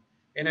تبدیل کنم.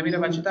 اینا میره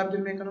به چی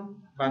تبدیل میکنم؟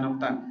 به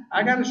نقطه.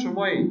 اگر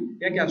شما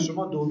یکی از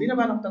شما دومی رو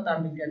به نقطه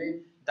تبدیل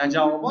کنید، در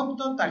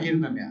جواباتتون تغییر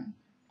نمیاد.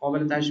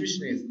 قابل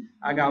تشویش نیست.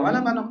 اگر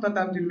اول به نقطه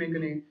تبدیل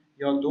میکنی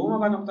یا دوم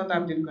به نقطه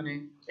تبدیل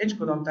کنی، هیچ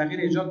کدام تغییر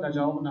ایجاد در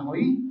جواب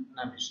نهایی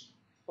نمیشه.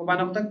 و به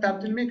نقطه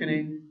تبدیل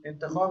میکنی،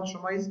 انتخاب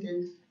شما است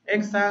که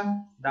x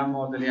در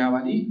معادله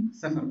اولی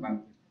صفر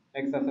پرتیم.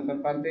 x صفر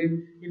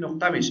پرتیم، این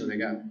نقطه میشه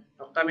دیگه.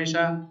 نقطه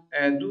میشه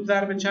 2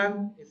 ضرب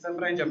چند؟ این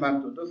صفر اینجا بر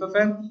 2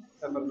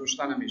 صفر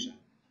داشته نمیشه.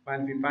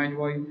 منفی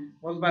 5y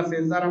مثبت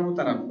 13 را اون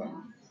طرف بر.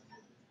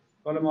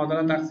 کل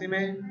معادله تقسیم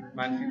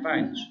منفی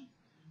 5.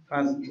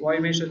 پس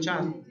y میشه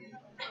چند؟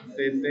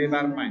 13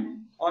 بر 5.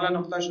 حالا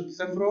نقطه شد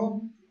 0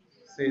 و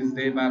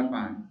 13 بر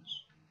 5.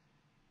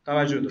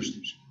 توجه داشته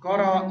باشید.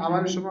 کار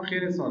اول شما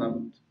خیلی ساده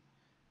بود.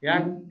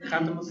 یک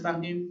خط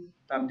مستقیم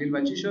تبدیل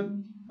به چی شد؟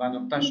 به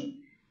نقطه شد.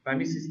 و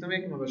همین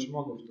سیستمی که ما به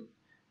شما گفتم.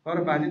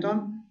 کار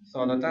بعدیتان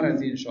ساده تر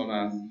از این انشاءالله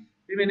است.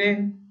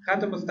 ببینید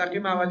خط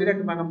مستقیم اولی را که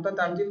به نقطه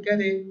تبدیل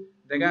کردی،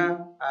 دیگه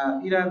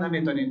این را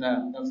نمیتونید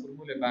در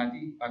فرمول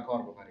بعدی به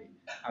کار ببرید.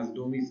 از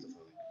دومی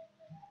استفاده کنید.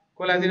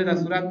 کل از این در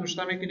صورت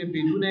نوشته میکنیم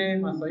بدون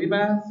مساوی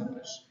به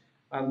صفرش.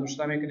 بعد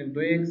نوشته میکنیم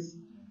 2x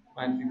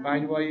منفی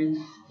 5y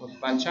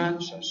مثبت چند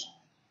 6.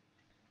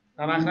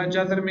 در مخرج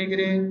جذر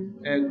میگیریم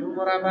 2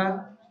 مربع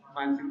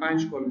منفی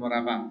 5 کل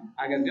مربع.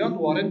 اگر زیاد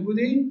وارد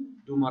بودی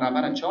 2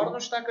 مربع را 4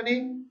 نوشته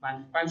کنی،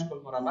 منفی 5 کل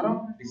مربع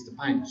را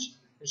 25.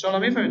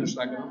 انشاءالله میفهمید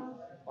نوشته کنم.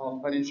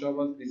 آفرین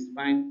انشاءالله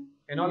 25.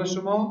 اینال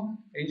شما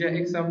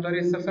اینجا x هم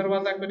داری 0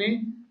 وضع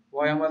کنی،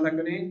 y هم وضع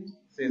کنی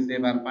 13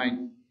 بر 5.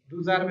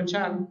 2 ضرب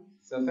چند؟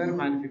 0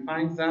 منفی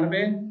 5 ضرب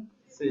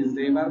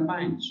 13 بر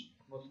 5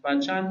 مثبت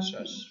چند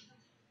 6.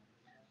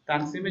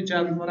 تقسیم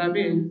جذر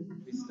مربع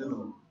 29.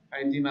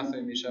 پایدی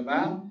مساوی میشه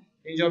و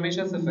اینجا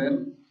میشه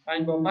 0.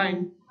 5 با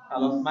 5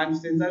 خلاص منفی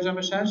 13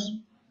 جمع 6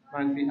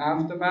 منفی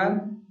 7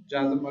 بر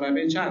جذر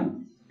مربع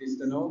چند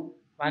 29.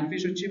 منفی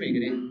شو چی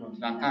میگیرید؟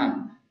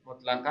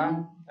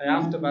 مطلقه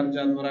 7 بر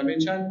جذر مربع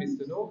چند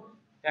 29.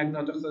 یک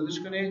ناطق سازش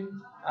کنید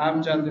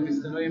 7 جذر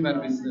 29 بر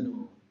 29.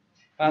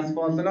 پس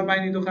فاصله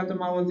بین دو خط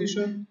موازی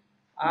شد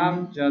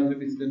 7 جذر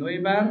 29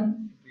 بر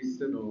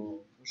 29.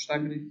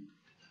 مشتقلی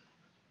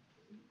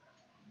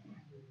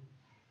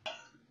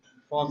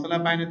فاصله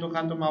بین دو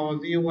خط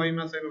موازی y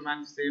مساوی به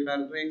منفی 3 بر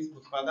 2x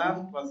مثبت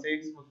 7 و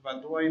 3x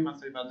مثبت 2y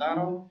مساوی به 10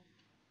 را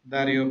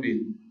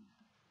دریابید.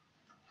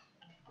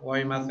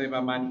 y مساوی به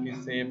منفی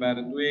 3 بر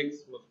 2x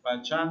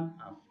مثبت چند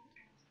 7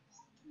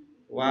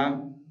 و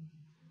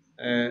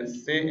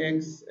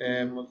 3x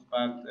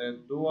مثبت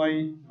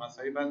 2y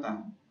مساوی به 10.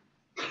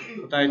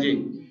 متوجه؟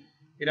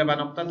 این را به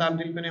نقطه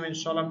تبدیل کنیم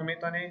انشاءالله که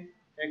میتونی.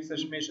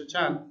 xش میشه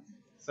چند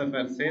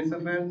 0 3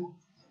 0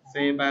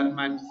 3 بر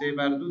منفی 3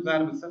 بر 2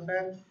 ضرب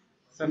 0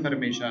 0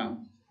 میشه.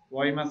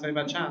 y مساوی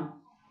به چند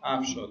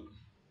 7 شد.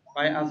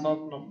 پای اساس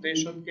نقطه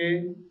شد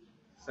که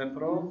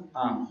 0 و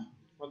 7.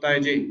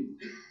 متوجه؟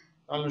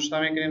 حالا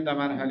نوشته میکنیم در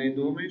مرحله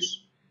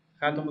دومش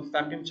خط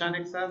مستقیم چند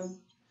x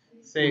است؟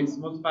 3x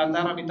مثبت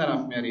 10 را می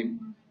طرف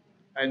میاریم.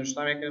 پای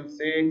نوشته میکنیم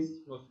 3x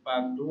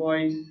مثبت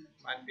 2y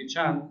منفی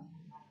چند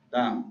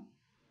 10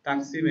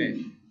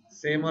 تقسیم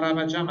 3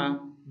 مربع جمع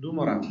 2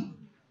 مربع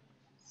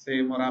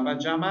 3 مربع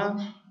جمع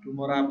 2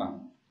 مربع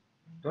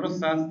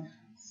درست است.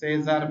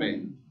 3 ضرب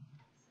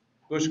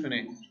گوش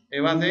کنید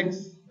عوض x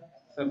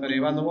 0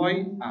 عوض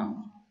y 7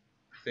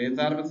 3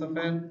 ضرب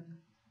 0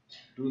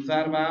 2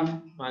 ضرب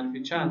 7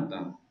 منفی چند 10.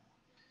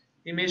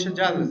 این میشه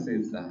جذر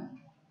 13.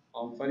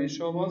 آفرین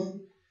شما.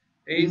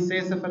 ای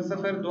 3 0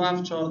 0 2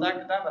 7 14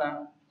 که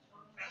دبره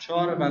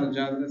 4 بر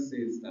جذر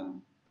 13.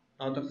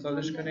 ناطق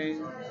سازش کنید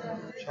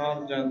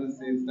 4 جذر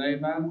 13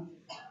 بر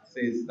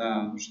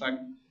 13 مشتق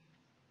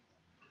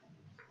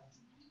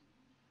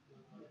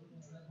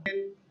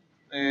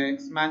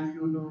x منفی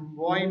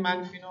y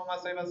منفی 9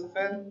 مساوی به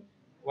 0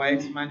 و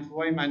x منفی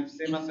y منفی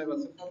 3 مساوی به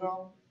 0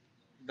 را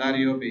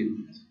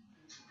دریابید.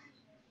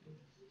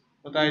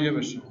 متوجه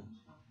بشید.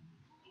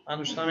 من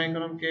نوشته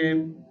میکنم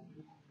که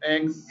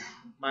x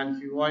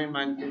منفی y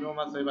منفی 9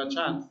 مساوی به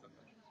چند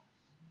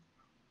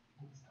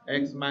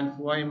 0 x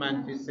منفی y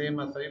منفی 3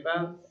 مساوی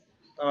به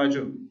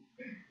توجه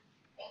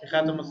این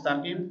خط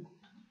مستقیم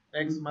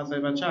x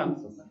مساوی به چند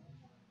 0.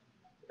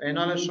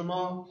 اینال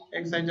شما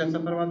x اینجا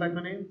 0 وضع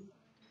کنیم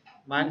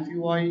منفی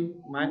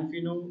y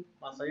منفی 9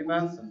 مساوی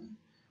به 0.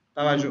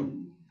 توجه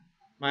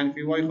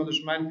منفی y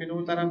خودش منفی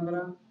 9 طرف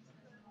داره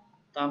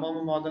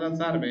تمام معادله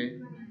ضرب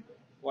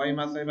y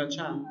مساوی به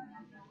چند.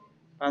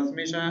 پس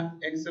میشه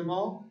x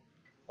ما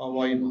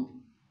و y ما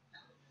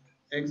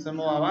x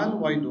ما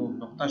اول y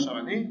دوم نقطه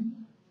شوندی.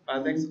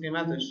 پس x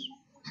قیمتش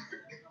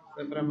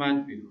 0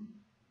 منفی 9.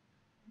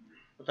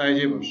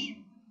 متوجه باش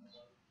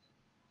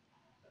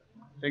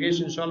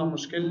دیگهش انشاءالله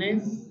مشکل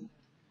نیست.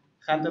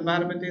 خط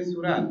بربط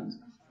صورت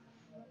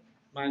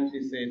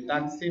منفی 3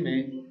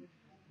 تقسیم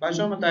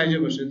بچه ها متوجه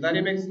باشه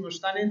ضریب x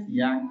نوشته نیست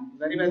یک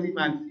ضریب از این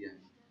منفیه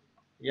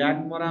 1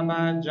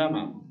 مربع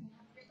جمع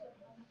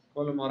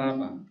کل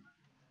مربع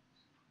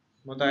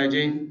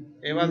متوجه؟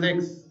 عوض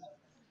x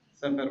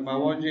صفر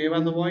بواجه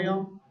عوض y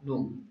یا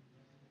 9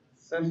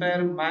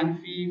 صفر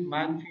منفی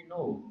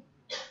 9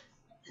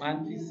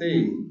 منفی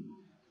 3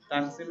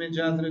 تقسیم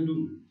جذر 2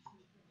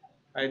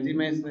 ایدی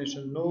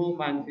میسنشن 9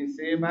 منفی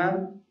 3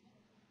 بر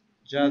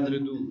جذر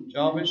 2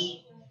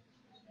 جوابش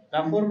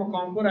در فرم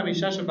کنکور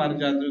همیشه شو بر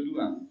جذر 2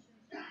 است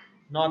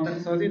ناطق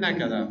سازی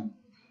نکردم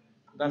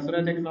در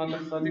صورت یک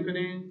ناطق سازی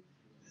کنید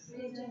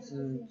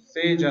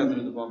 3 جذر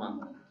 2 با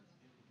من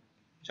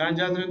چند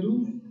جذر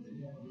 2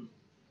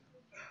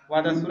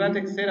 و در صورت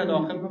یک 3 را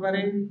داخل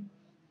ببرید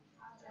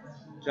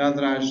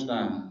جذر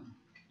 18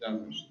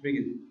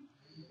 بگید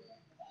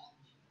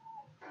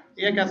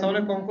یک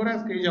اصال کنکور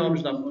است که جوابش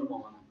در فرم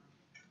آمده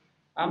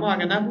اما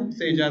اگر نبود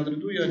 3 جذر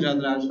 2 یا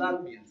جذر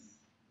 18 میاد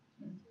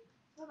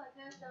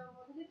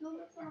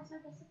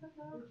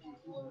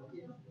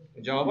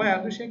جوابای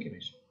هر دوش یکی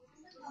میشه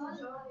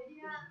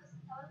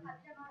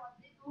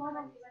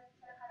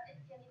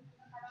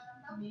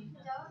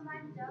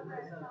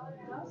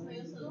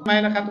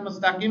میل خط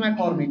مستقیم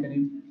کار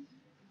میکنیم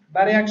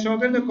برای یک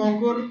شاگرد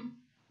کنکور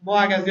ما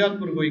اگر زیاد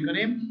پرگویی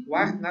کنیم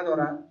وقت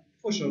نداره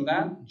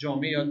فشرده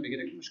جامعه یاد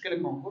بگیره که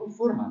مشکل کنکور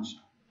فرمش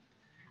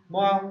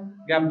ما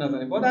گپ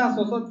نزنیم بعد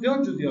اساسات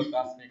زیاد جزئیات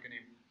بحث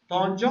میکنیم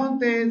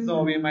تانجانت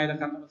زاویه میل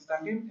خط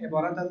مستقیم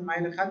عبارت از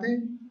میل خط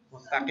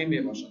مستقیم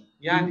میباشد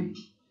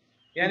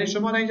یعنی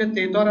شما در اینجا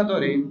تیتا را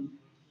دارید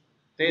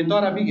تیتا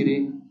را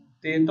بگیرید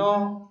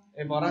تیتا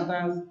عبارت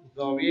از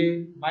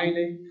زاویه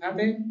میل خط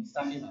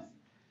مستقیم است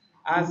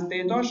از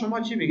تیتا شما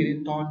چی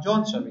بگیرید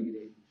تانجانت را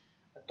بگیرید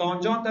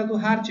تانجانت از او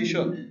هر چی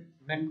شد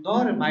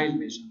مقدار میل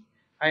میشه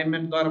های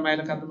مقدار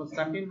میل خط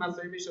مستقیم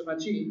مساوی میشه با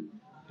چی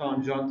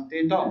تانجانت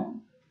تیتا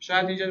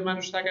شاید اینجا من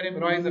نوشته کردیم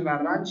رایز بر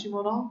رد چی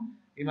مونا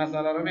این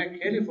مسئله رو من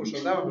خیلی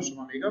فشرده و به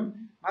شما میگم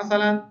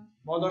مثلا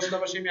ما داشته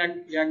باشیم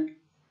یک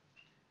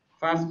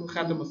فرض کن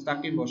خط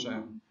مستقیم باشه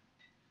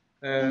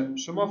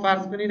شما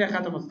فرض کنید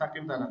خط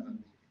مستقیم در نظر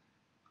بگیرید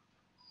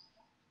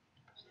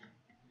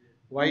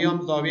و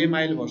این زاویه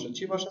میل باشه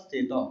چی باشه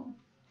تیتا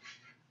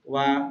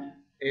و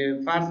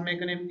فرض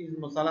میکنیم این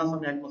مثلث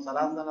هم یک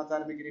مثلث در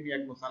نظر بگیریم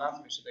یک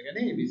مثلث میشه دیگه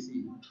نه ABC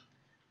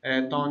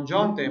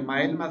تانجانت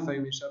میل مساوی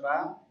میشه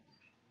با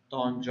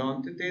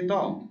تانجانت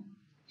تیتا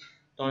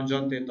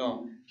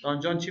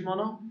تانجانت چی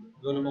مانا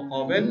ضلع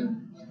مقابل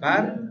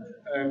بر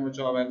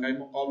مجاور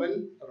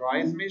مقابل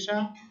رایز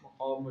میشه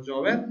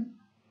مجاور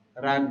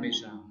رد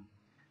میشه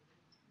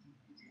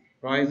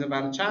رایز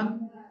بر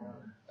چند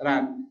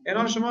رد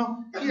اینا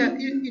شما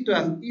این تو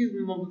از این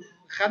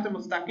خط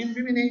مستقیم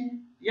ببینید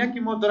یکی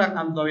ما دو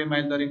رقم زاویه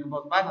میل داریم که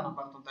باز بعدا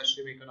براتون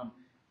تشریح میکنم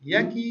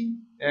یکی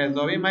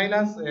زاویه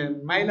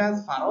میل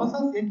از فراز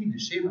است یکی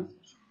نشیب است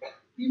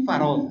این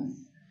فراز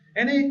است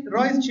یعنی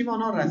رایز چی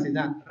مانا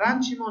رسیدن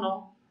رند چی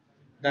مانا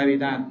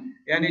دویدن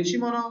یعنی چی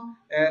مانا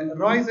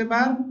رایز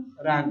بر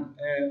رند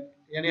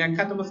یعنی یک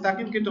خط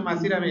مستقیم که تو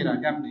مسیر میره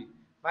گپ نی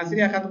مسیر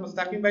یک خط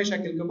مستقیم به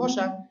شکل که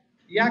باشه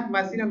یک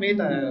مسیر می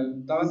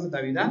توسط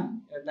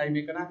دویدن طی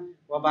میکنه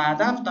و به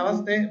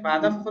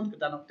هدف خود که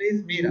در نقطه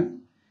است میره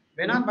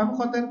بنان به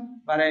خاطر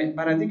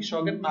برای اینکه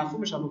شاگرد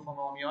مفهومش رو بفهمه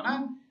عامیانه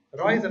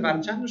رایز بر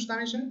چند نوشته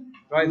میشه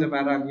رایز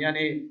بر رند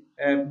یعنی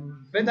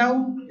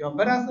بدو یا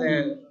برس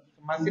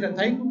مسیر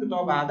طی کن که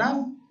تا به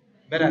هدف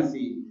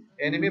برسی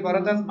یعنی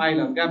عبارت از میل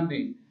است گپ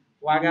نی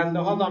و اگر از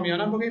لحاظ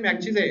عامیانه بگیم یک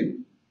چیز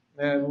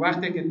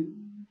وقتی که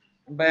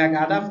به یک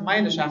هدف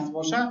میل شخص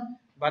باشه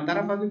و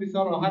طرف از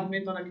بسیار راحت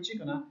میتونه که چی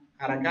کنه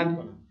حرکت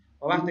کنه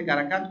و وقتی که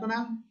حرکت کنه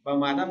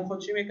به هدف خود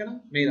چی میکنه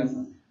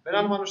میرسه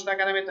بنابراین ما نوشته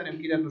کنیم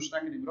میتونیم که نوشته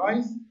کنیم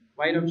رایز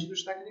و اینم چی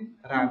نوشته کنیم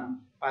رند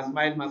پس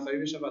میل مساوی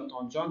میشه با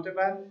تانجانت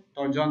بر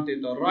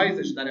تانجانت تا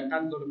رایزش در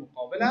حقیقت ضلع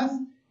مقابل است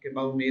که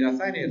به اون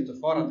میرسه این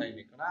ارتفاع را تعیین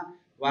میکنه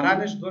و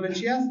رندش ضلع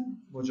چی است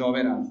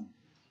مجاور است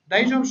در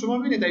اینجا شما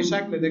ببینید در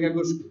شکل دیگه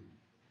گوش کنید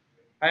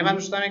من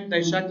نوشتم که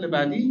در شکل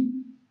بعدی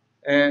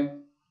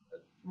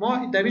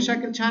ما در این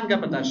شکل چند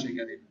گپ تشریح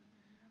کردیم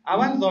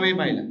اول زاویه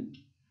میل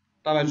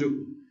توجه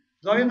کنید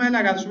زاویه میل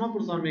اگر شما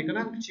پرسان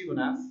میکنن که چی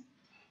گونه است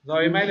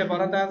زاویه میل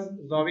عبارت از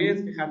زاویه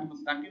است که خط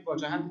مستقیم با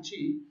جهت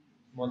چی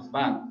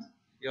مثبت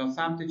یا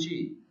سمت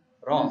چی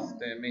راست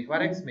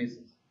محور x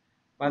میسازه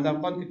بعضی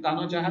اوقات که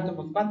تنها جهت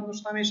مثبت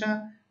نوشته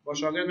میشه با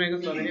شاگرد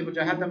میگه زاویه با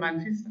جهت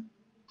منفی است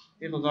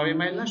این زاویه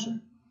میل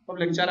نشه خب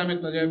لکچر هم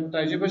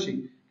متوجه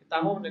باشید که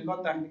تمام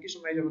نکات تکنیکی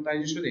شما اینجا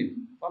متوجه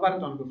شدیم و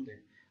براتون گفتیم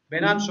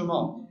بنان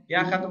شما یک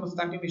خط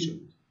مستقیمی شد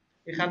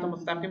این خط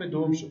مستقیم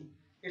دوم شد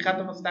این خط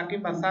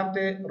مستقیم به سمت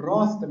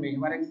راست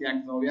محور x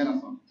یک زاویه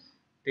رساند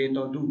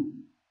تیتا 2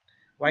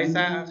 و این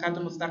خط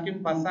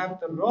مستقیم به سمت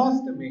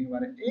راست محور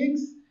x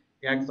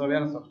یک زاویه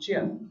رساند چی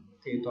است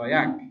تیتا 1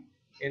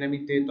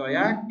 یعنی تیتا 1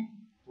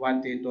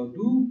 و تیتا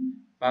 2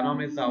 به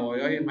نام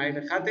زوایای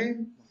میل خط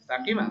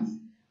مستقیم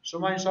است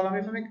شما ان شاء الله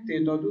میفهمید که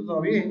تیتا 2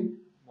 زاویه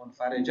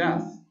منفرجه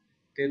است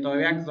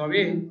تیتا 1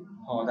 زاویه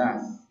حاده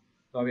است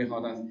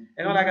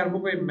اینا اگر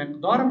بگوییم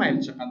مقدار میل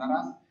چقدر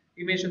است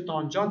این میشه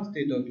تانجانت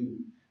تیتا 2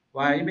 و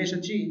این میشه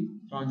چی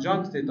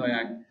تانجانت تیتا 1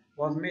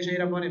 باز میشه این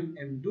را بانیم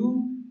m2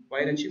 و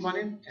این را چی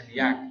بانیم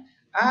m1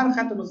 هر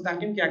خط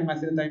مستقیم که یک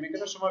مسیر تعیین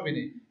میکنه شما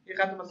ببینید این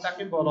خط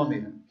مستقیم بالا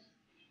میره.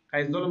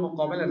 حیث ضلع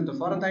مقابل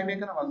ارتفاع را تعیین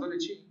میکنه و ضلع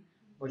چی؟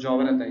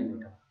 مجاور را تعیین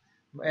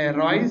میکنه.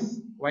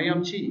 رایز و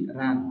هم چی؟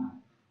 رن.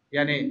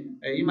 یعنی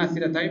این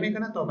مسیر را تعیین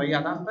میکنه تا به این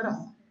هدف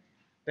برسه.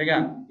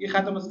 دیگه این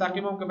خط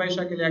مستقیم هم که به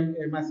شکل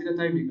یک مسیر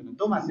تعیین میکنه.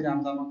 دو مسیر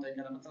همزمان تعیین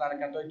کنه. مثلا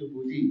حرکت های دو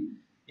بعدی.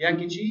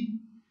 یکی چی؟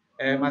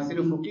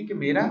 مسیر افقی که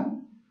میره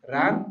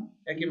رن،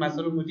 یکی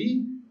مسیر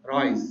عمودی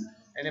رایز.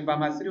 یعنی به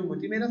مسیر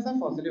عمودی میرسه،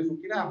 فاصله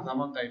افقی را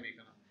همزمان تعیین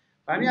میکنه.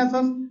 به همین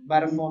اساس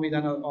برای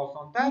فهمیدن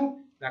آسان‌تر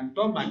در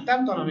کتاب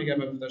مکتب تا میگه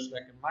گفته شده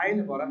که میل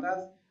عبارت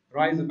از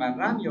رایز بر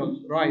رن یا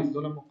رایز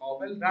ضلع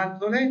مقابل رن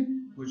ضلع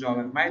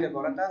مجاور. میل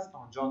عبارت از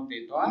تانجانت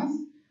تیتا است.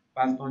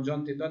 پس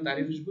تانجانت تیتا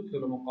تعریفش بود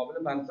ضلع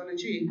مقابل بر ضلع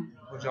چی؟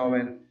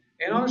 مجاور.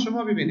 اینا رو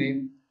شما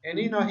ببینید.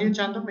 این ناحیه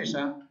چندم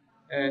میشه؟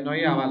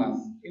 ناحیه اول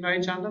است. این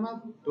ناحیه چندم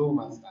است؟ دوم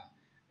است.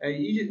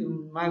 این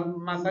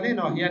مسئله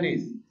ناحیه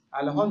نیست.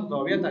 الحال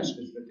زاویه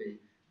تشخیص بده.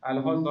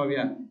 الحال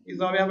زاویه. این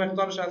زاویه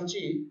مقدارش از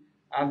چی؟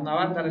 از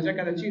 90 درجه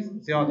که چیز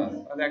زیاد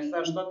است. از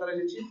 180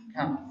 درجه چیز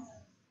کم است.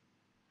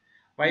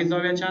 و این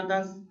زاویه چند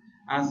است؟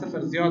 از 0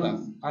 زیاد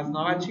است. از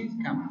 90 چیز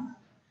کم است.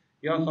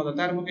 یا ساده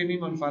تر بگیم این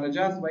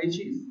منفرجه است و این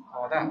چیز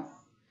حاده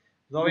است.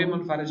 زاویه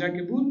منفرجه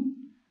که بود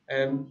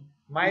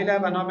میل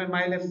به نام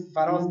میل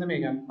فراز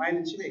نمیگن.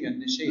 میل چی میگن؟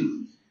 نشیب.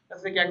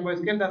 مثل که یک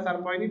بایسکل در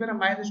سرپایینی بره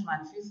میلش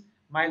منفی است،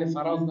 میل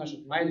فراز نشد.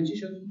 میل چی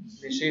شد؟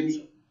 نشیب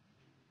شد.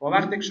 و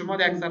وقتی که شما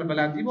در یک سر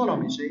بلندی بالا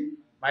میشه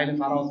میل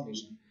فراز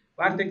میشه.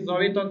 وقتی که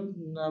زاویه تا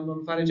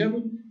منفرجه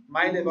بود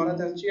میل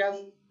عبارت از چی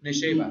است؟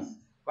 نشیب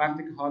است.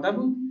 وقتی که حاده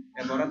بود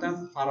عبارت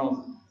از فراز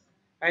است.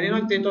 یعنی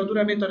اینا تیتا دو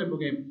را میتونیم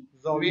بگیم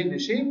زاویه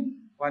نشیب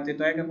و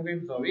تیتا یک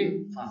بگیم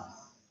زاویه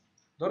فراز.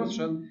 درست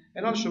شد؟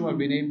 اینا شما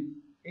ببینیم.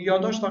 این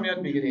یادداشت هم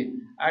یاد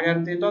بگیرید.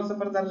 اگر تیتا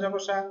 0 درجه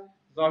باشه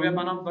زاویه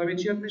به نام زاویه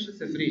چی یاد میشه؟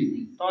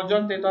 صفری.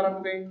 تانجانت تیتا را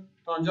بگیم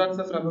تانجانت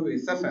 0 را بگیم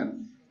 0.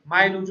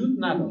 میل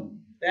وجود نداره.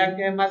 در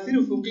یک مسیر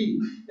افقی،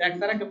 در یک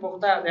سرک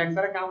پخته، در یک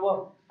سرک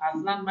هموار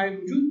اصلا میل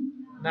وجود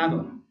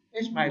نداره.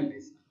 هیچ میل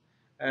نیست.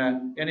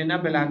 یعنی نه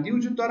بلندی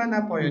وجود داره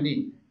نه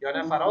پایانی، یا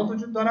نه فراز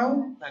وجود داره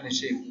و نه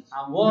نشیب.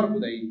 هموار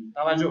بوده این.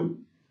 توجه.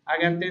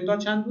 اگر تیتا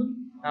چند بود؟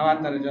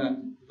 90 درجه.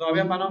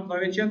 زاویه به نام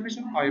زاویه چی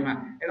میشه؟ قائمه.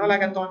 اینا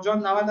اگر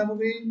تانجانت 90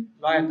 بگیم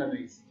لایه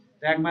تمیز.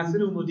 در یک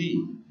مسیر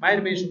عمودی میل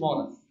به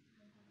شمار است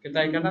که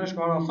تعیین کردنش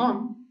کار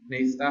آسان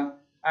نیست.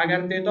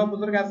 اگر تیتا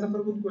بزرگ از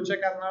 0 بود کوچک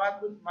از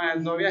 90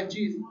 بود زاویه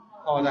چیز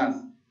حاده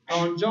است.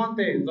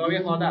 تانجانت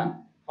زاویه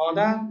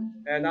حاده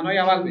دنای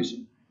اول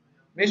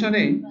میشه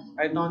نه؟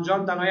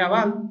 تانجانت دنای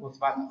اول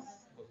مثبت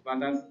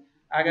است.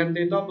 اگر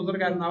تیتا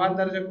بزرگ از 90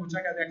 درجه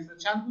کوچک از 100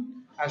 چند بود؟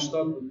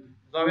 80 بود.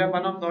 زاویه به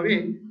نام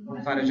زاویه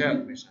منفرجه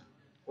یاد میشه.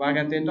 و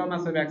اگر تیتا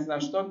مثلا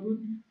 180 بود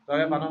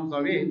زاویه به نام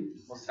زاویه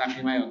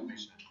مستقیمه یاد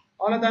میشه.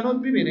 حالا در نوت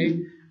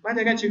ببینید من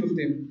دیگه چی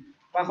گفتیم؟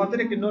 به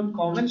خاطر که نوت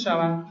کامل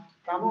شود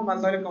تمام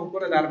مسائل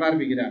کنکور در بر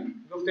بگیره.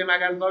 گفتیم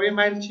اگر زاویه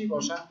میل چی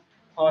باشه؟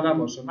 حاده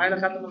باشه. میل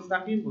خط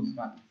مستقیم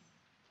مثبت.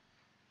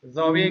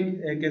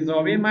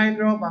 زاویه میل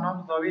را به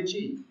نام زاویه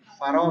چی؟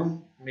 فراز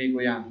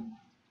میگویند.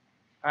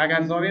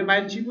 اگر زاویه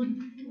میل چی بود؟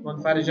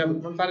 منفرجه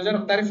بود. منفرجه رو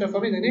تعریف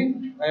فهمیدید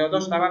نه؟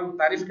 یادداشت اول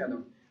تعریف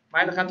کردم.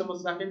 میل خط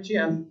مستقیم چی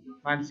است؟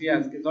 منفی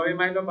است که زاویه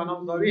میل را به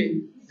نام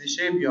زاویه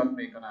نشیب یاد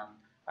میکنند.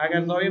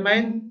 اگر زاویه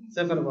میل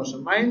 0 باشه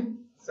میل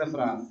 0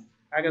 است.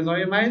 اگر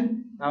زاویه میل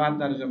 90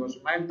 درجه باشه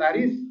میل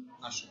تعریف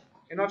نشد.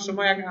 اینا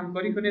شما یک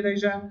همکاری کنید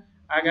اینجا.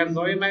 اگر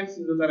زاویه میل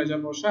 32 درجه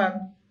باشد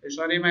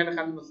اشاره میل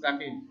خط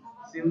مستقیم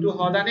 32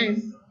 حاده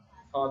نیست،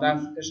 حاده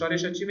است.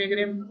 اشارهش چی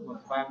میگیریم؟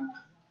 مثبت.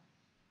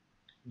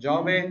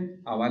 جواب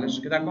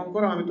اولش که در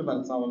کنکور هم تو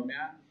برات سوال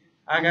میاد.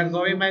 اگر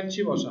زاویه میل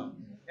چی باشه؟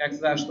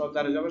 180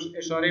 درجه باشه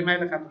اشاره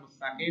میل خط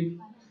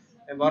مستقیم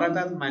عبارت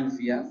از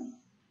منفی است.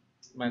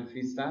 منفی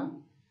است.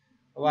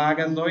 و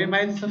اگر زاویه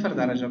میل 0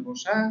 درجه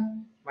باشه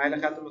میل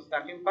خط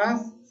مستقیم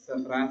پس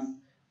 0 است.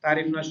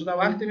 تعریف نشده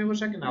وقتی می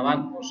باشه که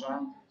 90 باشه.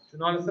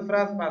 چون حال 0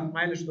 است پس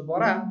میلش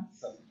دوباره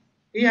 0.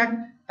 این یک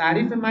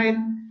تعریف میل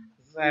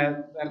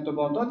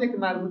ارتباطاتی که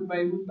مربوط به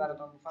این بود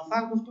براتون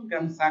مفصل گفتم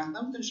که سخت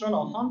نبود، ان شاء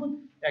الله آسان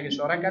بود. یک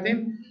اشاره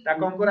کردیم در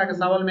کنکور اگه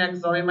سوال میاد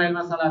زاویه میل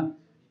مثلا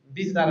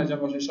 20 درجه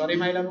باشه اشاره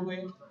میل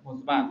بگویید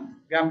مثبت،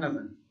 گپ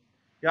نزنید.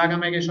 یا اگه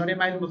میگه اشاره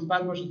میل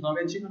مثبت باشه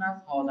زاویه چی گونه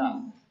است؟ حاده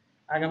است.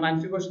 اگه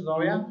منفی باشه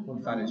زاویه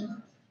منفرجه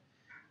است.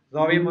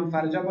 زاویه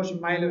منفرجه باشه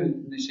میل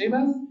نشیب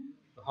است،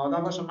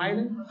 حاده باشه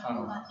میل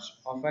فراز است.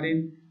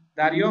 آفرین.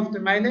 دریافت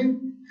میل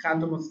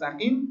خط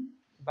مستقیم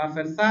به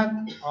فرصت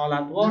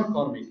حالتوار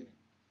کار میکنه.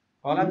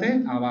 حالت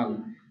اول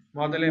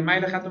معادله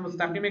میل خط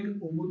مستقیمی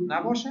که عمود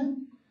نباشه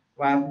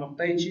و از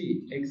نقطه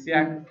چی؟ x1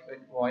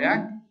 y1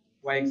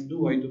 و x2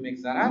 y2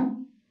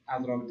 میگذرن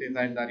از رابطه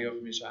زین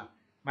دریافت میشه.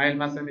 میل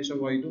مثلا میشه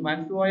y2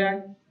 منفی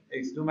y1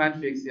 x2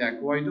 منفی x1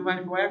 y2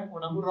 منفی y1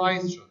 اونمو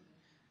رایز شد.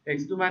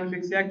 x2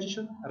 منفی x1 چی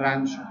شد؟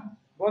 رند شد.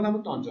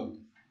 بازم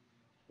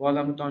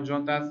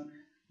تانجانت است.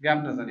 گپ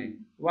نزنید.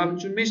 و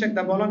چون میشه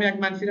در بالا یک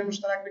منفی را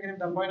مشترک بگیریم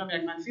در پایین هم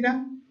یک منفی را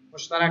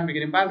مشترک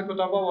بگیریم. بعضی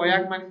کتابا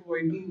y1 منفی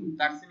y2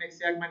 تقسیم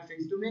x1 منفی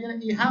x2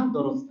 میگیرن. این هم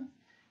درسته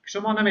که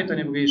شما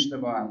نمیتونید بگید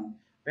اشتباه است.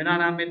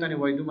 بنابراین هم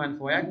میتونی y2 منفی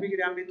y1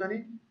 بگیری، هم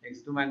میتونی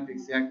x2 منفی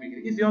x1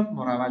 بگیری. این زیاد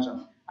مروج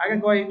است. اگر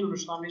گاهی تو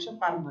رشته میشه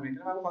فرق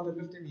نمیکنه. ما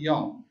بخاطر گفتیم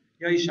یا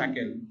این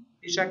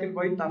شکل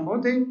با این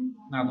تفاوتی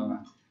نداره.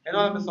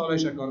 اینا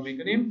مثالش کار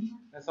میکنیم.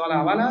 مثال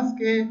اول است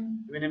که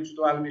ببینیم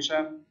چطور حل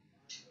میشه.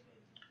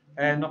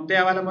 نقطه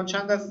اول ما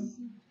چند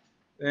است؟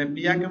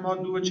 P1 ما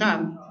 2 و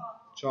چند؟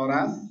 4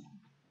 است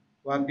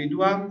و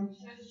P2 هم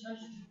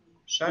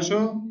 6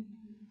 و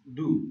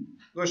 2.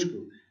 گوش کن.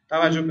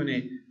 توجه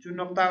کنید. چون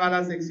نقطه اول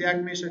از x1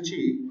 میشه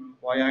چی؟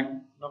 y1.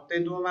 نقطه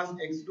دوم از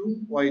x2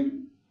 y2.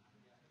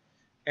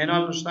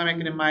 اینا رشته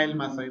میکنیم مایل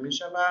مساوی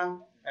میشه و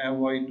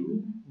y2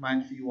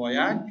 منفی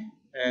y1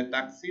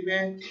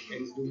 تقسیم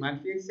x2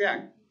 منفی x1.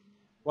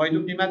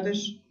 y2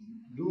 قیمتش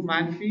 2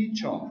 منفی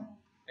 4.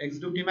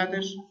 x2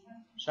 قیمتش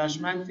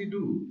 6 منفی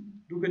 2.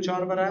 2 که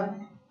 4 بره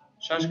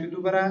 6 که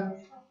 2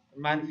 بره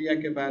منفی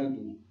 1 بر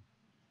 2.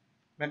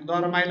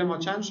 مقدار مایل ما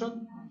چند شد؟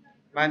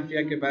 منفی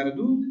 1 بر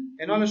 2.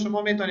 اینا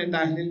شما میتونید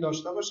تحلیل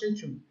داشته باشید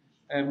چون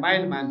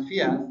مایل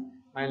منفی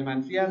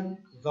است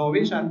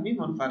زاویه‌اش حتمی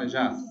منفرجه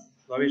است.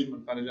 زاویه‌اش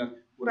منفرجه است.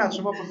 او را از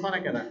شما پرسان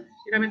نکردن.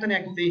 اینا میتونید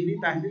یک ذهنی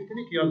تحلیل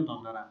کنید که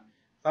یادتان داره.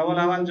 سوال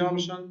اول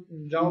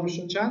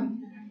جوابشون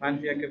چند؟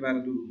 منفی 1 بر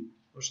 2.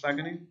 روشته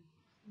کنید.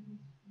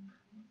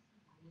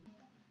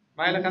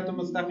 مایل خط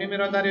مستقیمی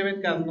را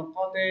دریابید که از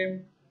نقاط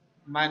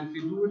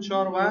منفی 2 و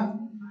 4 و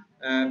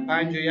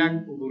 5 و 1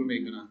 عبور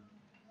میکنند.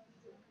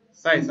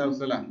 سعی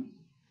سلسله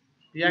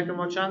یک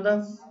ما چند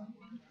است؟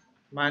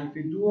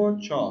 منفی 2 و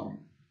 4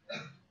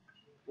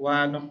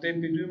 و نقطه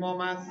پی 2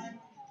 ما است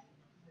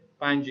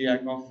 5 و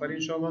 1. آفرین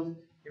شما.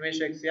 این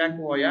میشه x1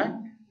 و y1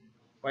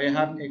 و یه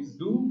هم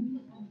x2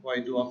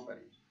 y2.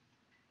 آفرین.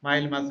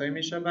 مایل مساوی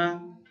میشه به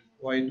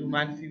y2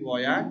 منفی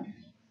y1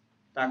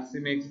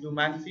 تقسیم x2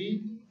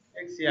 منفی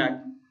x1.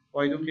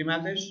 y2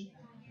 قیمتش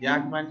 1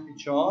 منفی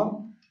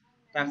 4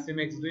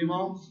 تقسیم x2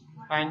 ما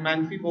 5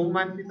 منفی با اون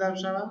منفی ضرب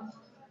شود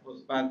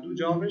مثبت 2.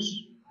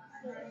 جوابش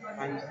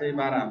منفی 3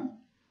 بر 7.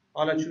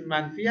 حالا چون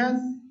منفی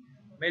است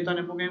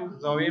میتونیم بگیم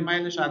زاویه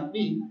میلش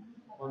حتمی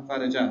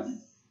منفرجه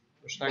است.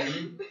 روشن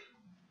کنید.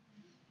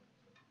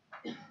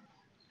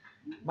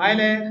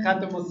 میل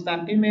خط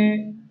مستقیم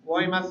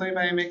y مساوی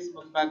به mx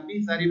مثبت b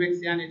ضریب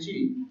x یعنی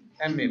چی؟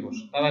 m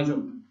میباشه.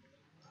 توجه.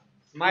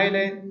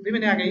 میل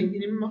ببینید اگه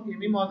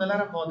این معادله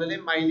را معادله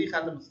میلی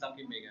خط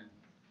مستقیم میگن.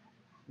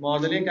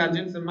 معادله که از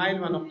جنس میل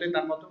و نقطه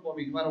تقاطع با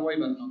محور y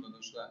برتان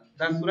داده شده.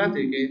 در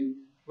صورتی که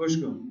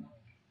گوش کن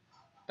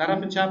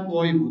طرف چپ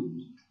y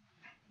بود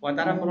و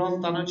طرف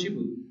راست تنها چی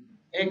بود؟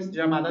 x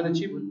جمع عدد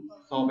چی بود؟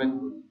 ثابت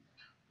بود.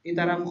 این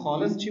طرف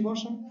خالص چی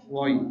باشه؟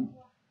 y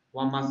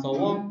و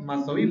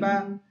مساوی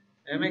به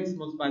mx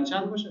مثبت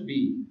چند باشه؟ b.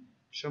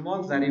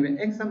 شما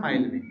ضریب x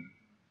میل می.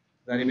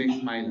 ضریب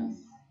x میل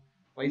است.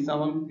 و این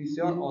سوال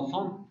بسیار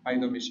آسان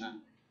پیدا میشن.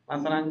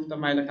 مثلا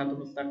گفتم میل خط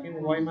مستقیم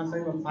y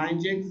مساوی به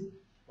 5x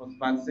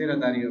مثبت 3 را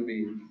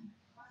دریابید.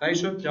 صحیح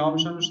شد؟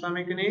 جوابش رو نوشته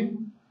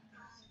میکنیم.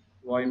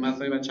 y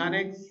مساوی به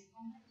چند x؟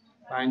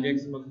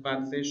 5x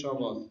مثبت 3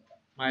 شاباس.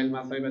 میل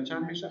مساوی به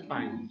چند میشه؟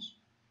 5.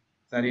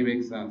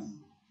 ضریب x است.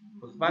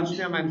 مثبت شد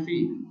یا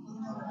منفی؟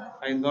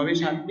 این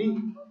زاویه‌اش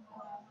حتمی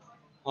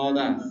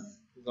حاده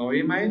است.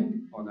 زاویه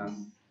میل حاده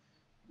است.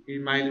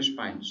 این میلش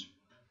 5.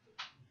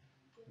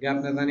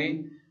 گپ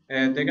نزنید.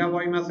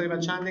 دیگه y مساوی به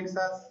چند x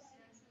است؟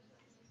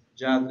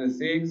 جذر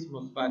 3x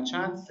مثبت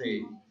چند؟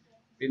 3.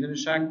 بدون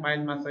شک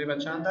میل مساوی به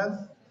چند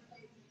است؟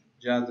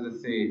 جذر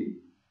 3.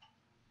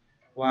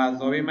 و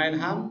زاویه میل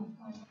هم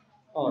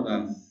حاده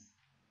است.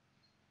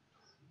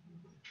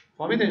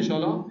 فهمید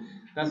انشالله؟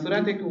 در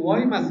صورتی که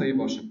y مساوی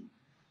باشه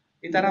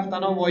این طرف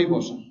تنها y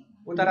باشه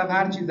اون طرف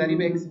هر چی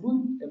ضریب x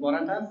بود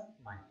عبارت از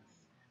میل است.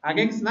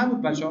 اگه x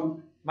نبود بچه‌ها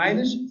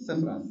میلش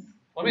 0 است.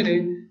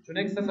 فهمیدید؟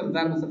 چون x 0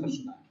 ضرب 0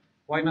 شده.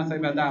 y مساوی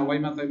به 10 y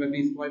مساوی به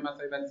 20 y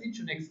مساوی به 30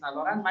 چون x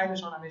ندارن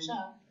میلشون همیشه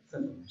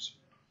 0 میشه.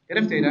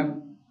 گرفتید؟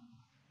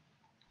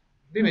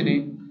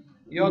 ببینید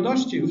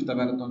یادداشت چی گفته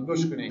براتون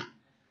گوش کنید.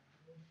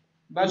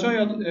 بچه‌ها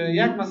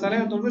یک مسئله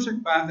یادتون باشه که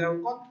بعضی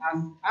اوقات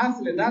از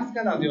اصل درس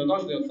کرد از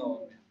یادداشت زیاد سوال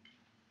میاد.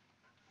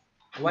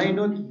 و این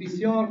نوت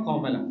بسیار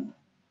کامل است.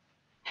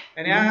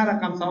 یعنی هر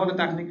رقم سوال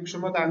تکنیکی که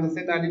شما در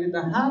هندسه تحلیلی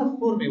در هر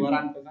فرمی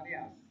ورق بزنی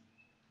است.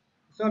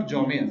 بسیار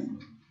جامع است.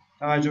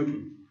 توجه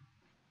کنید.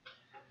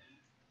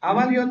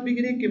 اول یاد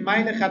بگیرید که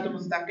میل خط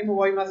مستقیم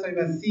y مساوی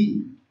به c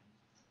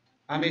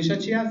همیشه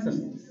چی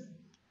هست؟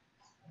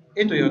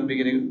 اینو یاد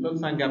بگیرید.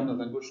 لطفاً گپ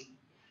نزن گوش.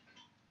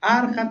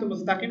 هر خط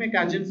مستقیمی که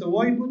از جنس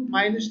y بود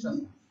میلش 0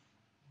 است.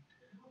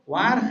 و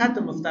هر خط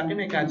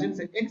مستقیمی که از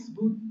جنس x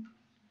بود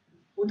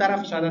اون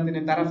طرف عدد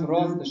این طرف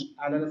راستش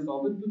عدد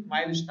ثابت بود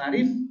میلش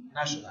تعریف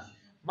نشده.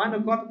 من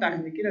نکات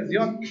تکنیکی را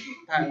زیاد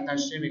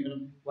تشریح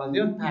میکنم و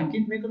زیاد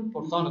تاکید میکنم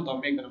پرسان تا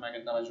میکنم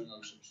اگر توجه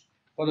نداشته باشی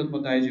خودت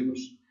متوجه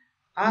باش.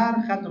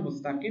 هر خط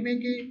مستقیمی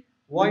که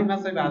y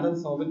مساوی به عدد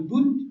ثابت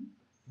بود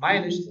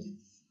میلش 0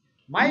 است.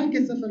 میل که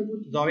 0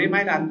 بود زاویه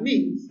میل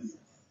حتمی 0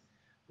 است.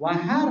 و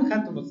هر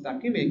خط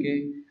مستقیمی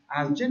که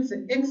از جنس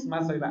x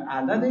مساوی به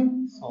عدد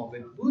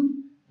ثابت بود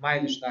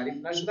میلش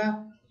تعریف نشده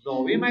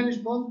زاویه میلش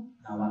باز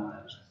 90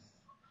 درجه است.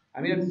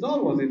 امیر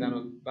بسیار واضح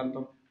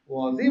براتون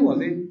واضح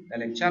در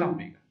لکچر هم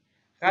میگم.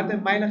 خط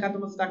میل خط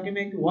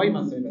مستقیمی که وای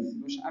مساوی به 3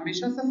 باشه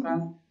همیشه صفر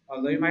است.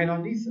 آزای میل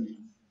آن دی صفر است.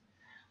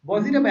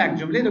 بازی رو به یک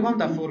جمله دوم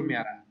در فرم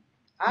میارن.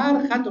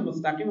 هر خط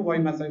مستقیم وای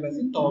مساوی به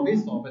 3 تابع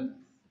ثابت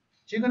است.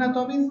 چگونه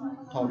تابع است؟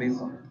 تابع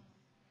ثابت.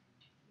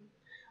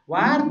 و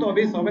هر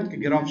تابع ثابت که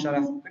گراف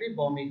رسم کنی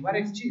با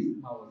محور x چیز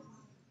موازی.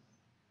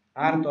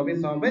 هر تابع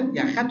ثابت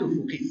یک خط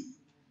افقی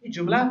است. این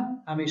جمله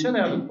همیشه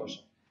در یادت باشه.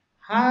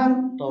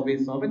 هر تابع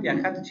ثابت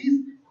یک خط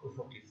چیز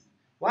افقی است.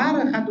 و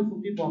هر خط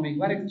افقی با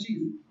محور x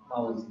چیز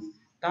موازی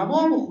است.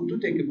 تمام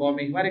خطوطی که با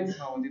محور x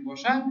موازی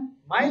باشند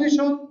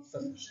میلشون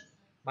صفر است.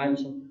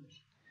 میلشون صفر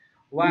است.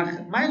 و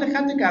میل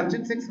خطی که از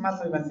جنس x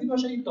مساوی به 3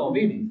 باشه این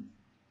تابع نیست.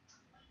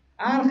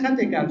 هر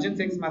خطی که از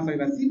جنس x مساوی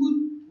به 3 بود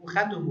اون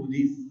خط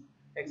عمودی است.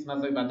 x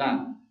مساوی به 10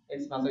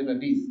 x مساوی به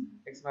 20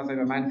 x مساوی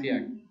به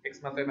 -1 x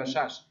مساوی به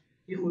 6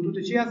 این خطوط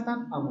چی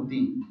هستند؟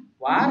 عمودی.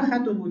 و هر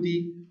خط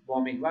عمودی با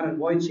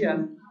محور y چی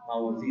است؟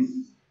 موازی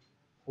است.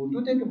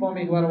 خطوطی که با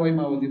محور y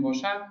موازی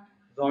باشند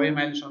زاویه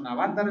میلشون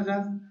 90 درجه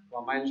است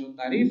و میلشون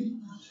تعریف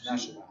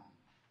نشده.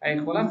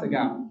 این خلاصه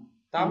گپ.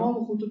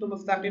 تمام خطوط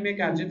مستقیمی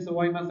که از جنس y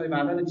مساوی به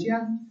عدد چی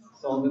است؟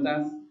 ثابت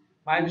است.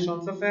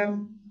 میلشون صفر،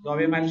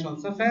 زاویه میلشون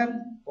صفر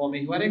با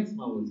محور x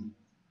موازی.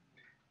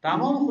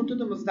 تمام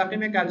خطوط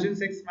مستقیمی که از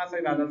جنس x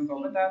مساوی به عدد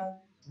ثابت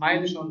است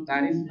میلشون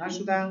تعریف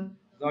نشدن،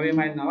 زاویه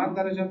میل 90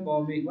 درجه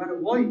با محور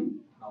y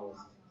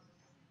موازی.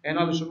 این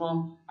حال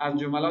شما از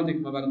جملاتی که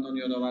من براتون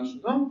یادآور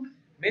شدم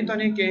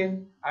میتونید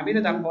که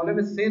امیر در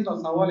قالب 3 تا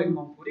سوال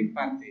کنکوری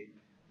پرتید.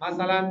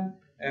 مثلا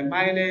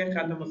میل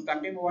خط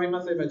مستقیم y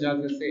مساوی به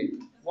جذر 3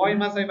 y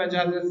مساوی به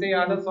جذر 3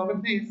 عدد ثابت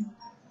نیست،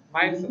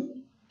 میل صفر.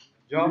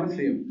 جواب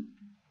 3.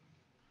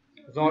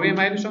 زاویه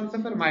میلشون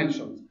صفر،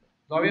 میلشون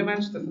زاویه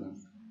میلش صفر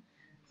است.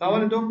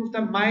 سوال دوم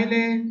گفتم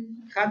میل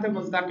خط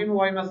مستقیم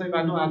y مساوی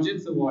به 9 از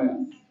جنس y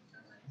است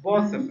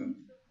با صفر.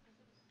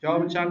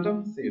 جواب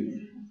چندم؟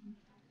 3.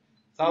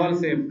 سوال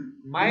 3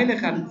 میل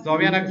خط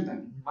زاویه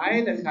نگفتم،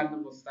 میل خط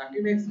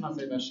مستقیم x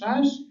مساوی به 6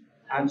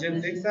 از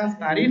جنس x است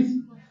تعریف.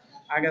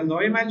 اگر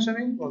زاویه میلش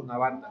همین باز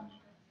 90 درجه.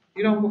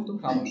 این رو گفتم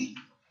خاموش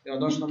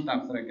یادداشتم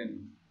تبصره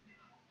کردیم.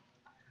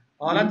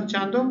 حالت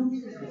چندم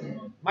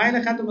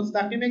میل خط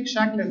مستقیمی که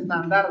شکل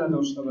استاندارد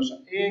داشته باشه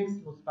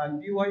x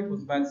مثبت b y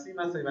مثبت c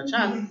مساوی به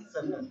چند؟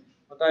 صفر.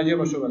 متوجه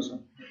باشه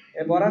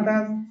عبارت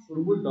از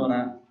فرمول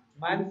داره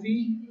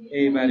منفی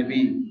a بر b.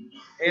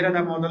 a را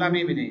در معادله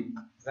میبینید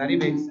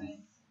ضریب x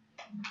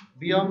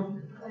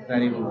بیام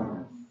ضریب y.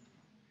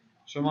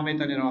 شما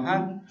میتونید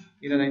راحت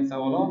این را در این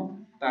سوالا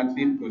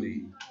تطبیق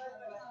کنید.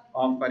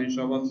 آفرین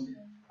شما.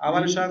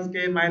 اولش هست که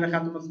میل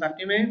خط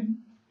مستقیم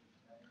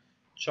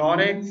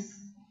 4x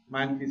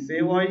منفی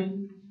 3y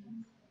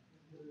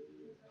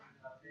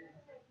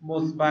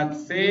مثبت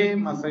 3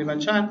 مساوی به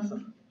چند؟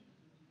 صفر.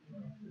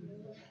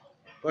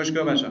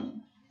 باشگاه باشم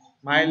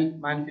میل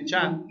منفی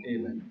چند؟ ای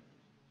بله.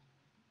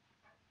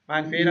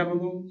 منفی ای را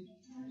بگو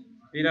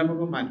بی را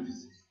بگو منفی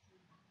 3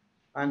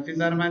 منفی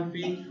زر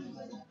منفی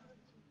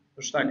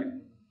اشتاک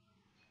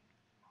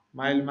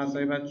میل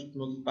مساوی به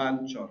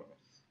مثبت 4.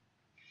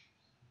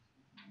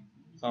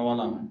 سوال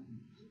اول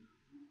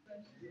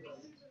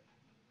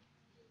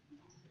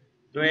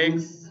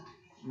 2x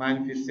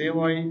منفی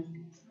 3y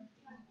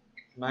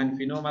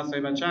منفی 9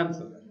 مساوی به چند؟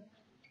 صفر.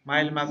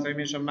 میل مساوی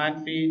میشه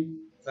منفی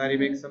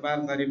ضریب x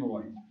بر ضریب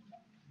y.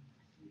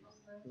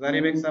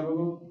 ضریب x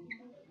بگو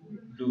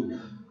 2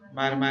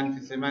 بر منفی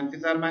 3 منفی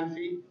زر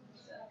منفی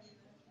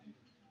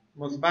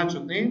مثبت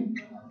شد نه؟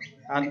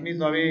 حتمی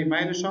زاویه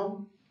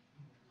میلشون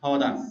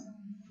حاد است.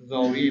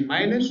 زاویه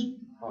میلش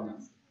حاد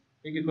است.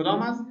 یکی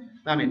کدام است؟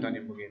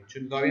 نمیتونیم بگیم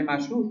چون زاویه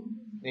مشهور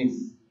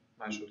نیست.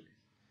 مشهور نیست.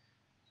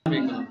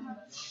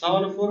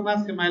 سوال فرم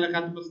است که میل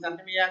خط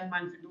مستقیم 1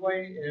 منفی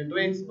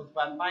 2x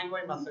مثبت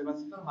 5y مساوی به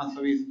 0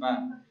 مساوی است بر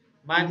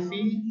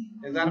منفی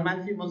زر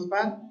منفی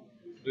مثبت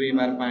 2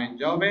 بر 5.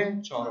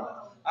 جواب 4.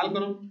 حل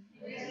کنم.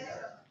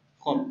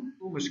 خب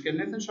او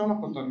مشکل نیست ان شاء الله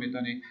خودتون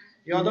میتونید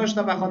یادداشت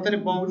به خاطر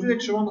با وجود که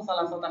شما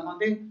مثلثات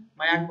خواندید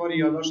ما یک بار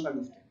یادداشت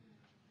گفتیم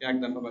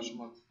یک دفعه به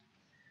شما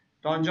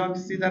تانجانت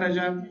 30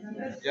 درجه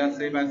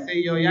جسه بر 3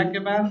 یا 1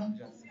 بر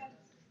جسه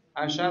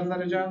از 60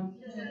 درجه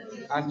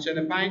از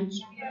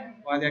 45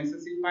 و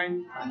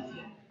 135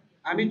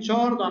 همین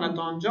 4 دانه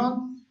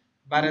تانجانت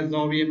بر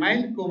زاویه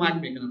میل کمک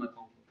میکنه به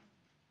کنکور.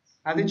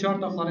 از این 4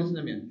 تا خارج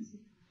نمیاد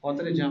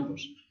خاطر جمع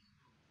باشه.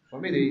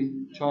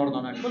 فهمیدی 4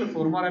 دانه کل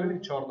فرما رو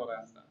ببینید 4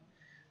 دانه هستن.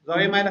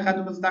 زاویه میل خط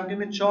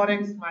مستقیم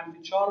 4x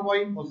منفی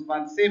 4y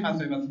مثبت 3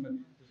 مساوی به 0.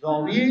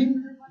 زاویه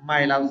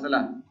میل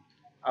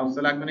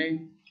حوصله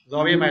کنید.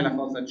 زاویه میل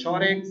خاصه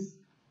 4x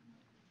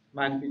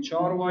منفی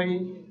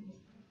 4y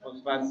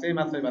مثبت 3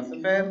 مساوی به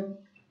 0.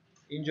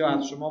 اینجا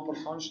از شما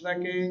پرسان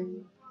شده که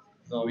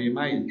زاویه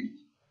میل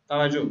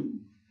توجه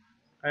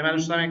من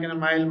اشتباه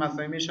میکنم میل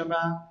مساوی میشه به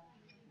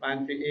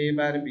منفی a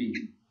بر b.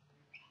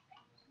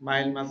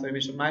 میل مساوی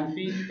میشه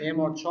منفی a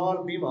ما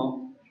 4 b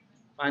ما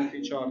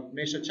منفی 4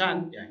 میشه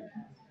چند؟ یعنی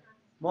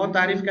ما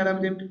تعریف کرده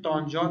بودیم که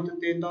تانجانت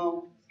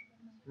تیتا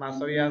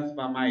مساوی است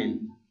با میل.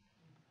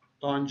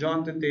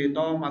 تانجانت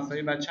تیتا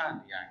مساوی به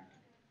چند؟ یک.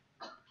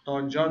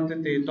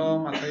 تانجانت تیتا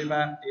مساوی به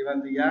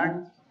عوض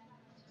یک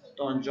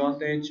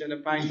تانجانت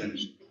 45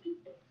 درجه.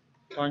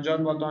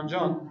 تانجانت با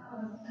تانجانت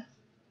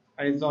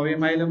از زاویه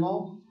میل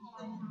ما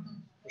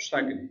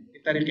مشترک کنیم.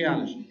 این طریقه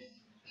حلش.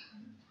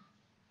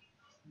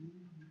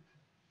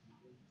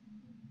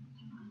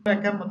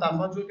 یکم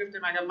متفاوت جور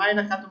گرفتیم. اگر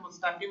میل خط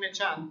مستقیم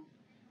چند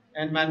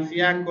n منفی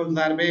 1 کل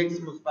ضرب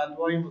x مثبت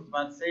y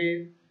مثبت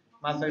 3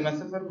 مساوی به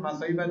 0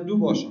 مساوی به 2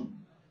 باشد.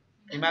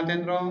 قیمت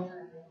n را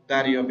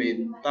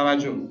دریابید.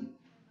 توجه.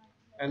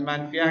 n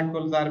منفی 1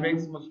 کل ضرب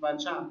x مثبت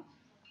چند؟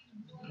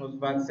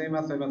 مثبت 3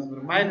 مساوی به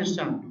 0. میلش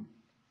چند؟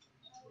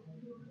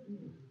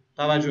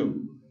 توجه.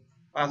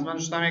 پس من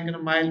رشته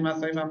میکنم میل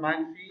مساوی به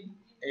منفی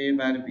a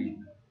بر b.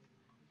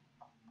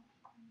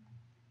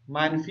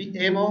 منفی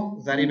a ما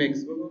ضریب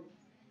x بگو.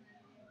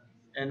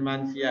 n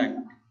منفی 1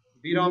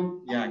 b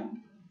رام 1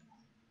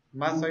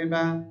 مساوی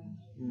به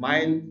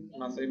میل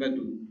مساوی به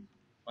 2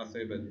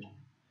 مساوی به 2.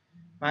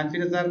 منفی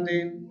را ضرب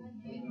دیم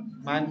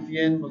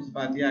منفی n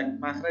مثبت 1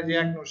 مخرج 1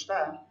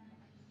 نوشته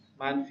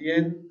منفی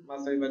n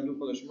مساوی به 2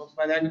 خودش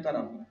مثبت 1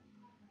 طرف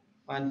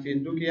منفی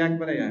 2 که 1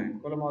 بر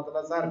 1 کل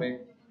معادله ضرب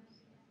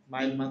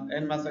میل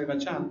n مساوی به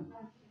چند؟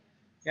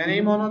 یعنی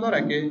این معنا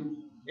داره که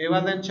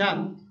عوض n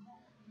چند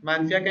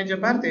منفی 1 اینجا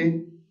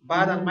برده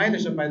بعدا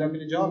میلش رو پیدا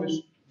کنی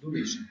جوابش 2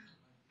 میشه.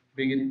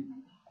 بگیریم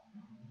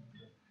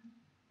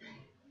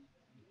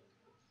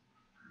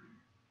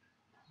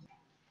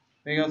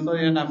میگه استاد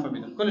یه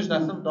نفهمیدم کلش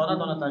دستم دانه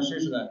دانه تشریح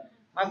شده.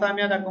 مثلا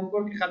میاد در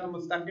کنکور که خط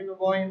مستقیم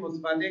y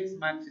مثبت x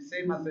منفی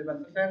 3 مساوی به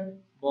 0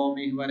 با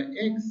محور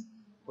x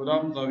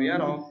کدام زاویه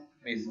را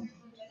میسازد؟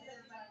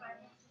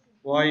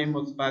 y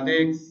مثبت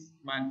x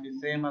منفی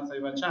 3 مساوی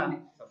به چند؟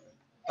 0.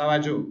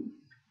 توجه.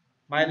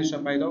 میلش را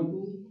پیدا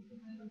کن.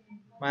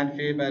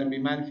 منفی بر b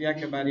منفی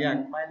 1 بر 1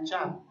 میل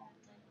چند؟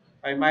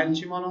 میل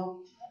چی مانا؟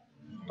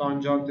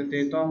 تانجانت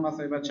تیتا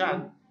مساوی به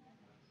چند؟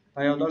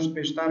 تا یادداشت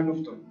پیشتر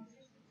گفتم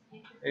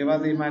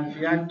عوض منفی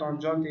 1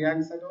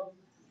 تانجانت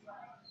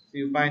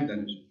 135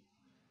 درجه.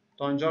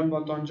 تانجانت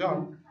با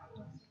تانجانت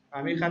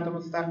همین خط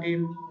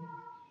مستقیم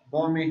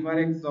با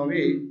محور x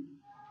زاویه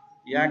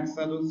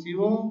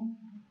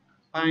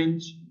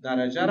 135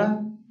 درجه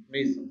را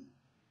میسازد.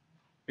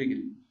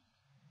 بگیریم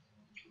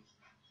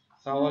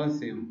سوال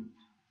سوم.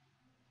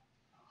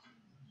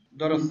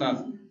 درست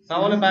است.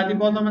 سوال بعدی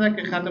باز آمده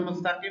که خط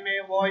مستقیم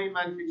y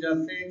منفی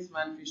جذر x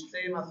منفی 3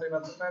 مساوی به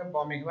 0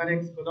 با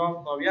محور x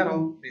کدام زاویه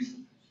را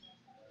میسازد؟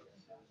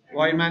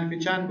 y منفی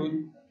چند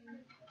بود؟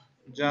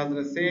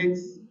 جذر 3x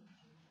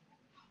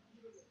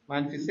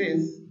منفی 3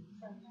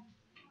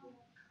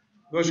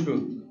 گوش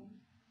کن.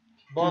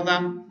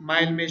 بازم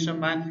میل میشه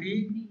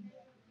منفی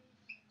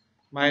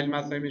میل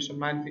مساوی میشه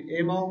منفی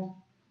a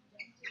ما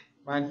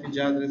منفی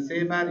جذر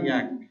 3 بر 1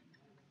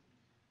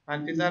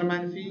 منفی ضرب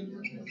منفی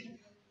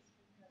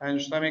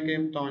پنجتا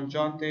میکنیم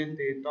تانجانت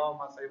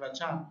تیتا مساوی به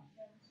چند؟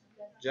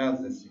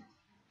 جذر 3.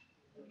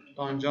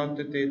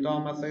 تانجانت تیتا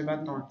مساوی به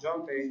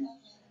تانجانت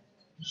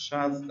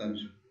 60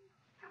 درجه.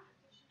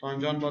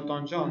 تانجانت با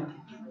تانجانت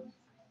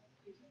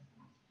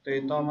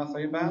تیتا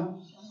مساوی به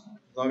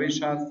زاویه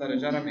 60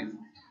 درجه را میزنیم.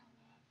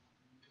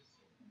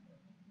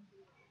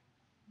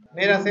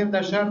 میرسیم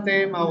در شرط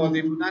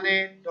موازی بودن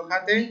دو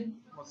خط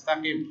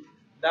مستقیم.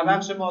 در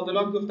بخش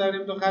معادلات گفته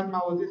بودیم دو خط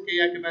موازی است که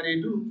 1 بر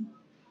 2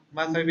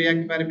 مساوی به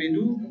 1 بر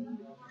 2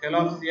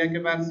 خلاف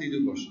 1 بر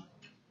 32 باشه.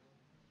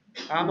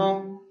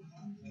 اما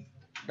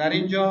در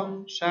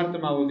اینجا شرط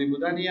موازی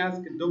بودنی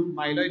است که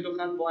میلای دو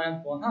خط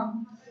باید با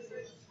هم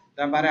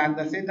در برای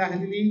هندسه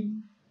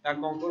تحلیلی در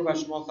کنکور به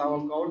شما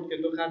سوال کارد که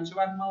دو خط چه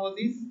وقت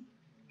موازی است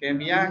که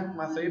M1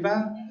 مساوی به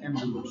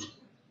M2 باشه.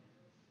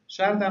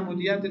 شرط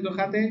عمودیت دو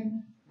خط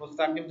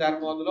مستقیم در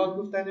معادلات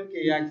گفتیم که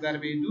 1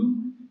 ضرب 2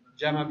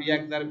 جمع به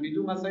 1 ضرب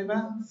 2 مساوی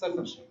به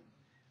 0 شد.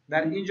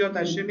 در اینجا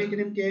تشریح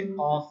میکنیم که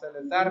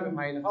حاصل ضرب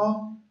میل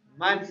ها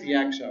منفی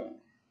 1 شود.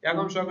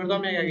 یکم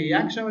شاگردان میگه اگه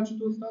 1 شود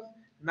چطور استاد؟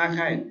 نه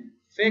خیر.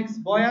 فکس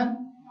باید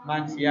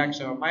منفی 1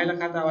 شود. میل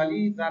خط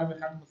اولی ضرب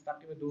خط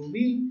مستقیم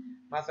دومی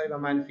مساوی به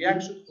منفی 1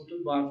 شد.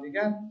 خطوط با هم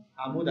دیگر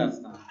عمود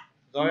هستند.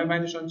 زاویه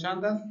بینشان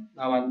چند است؟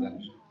 90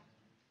 درجه.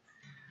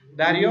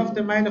 دریافت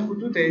میل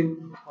خطوط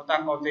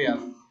متقاطع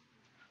است.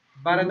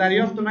 برای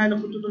دریافت میل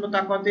خطوط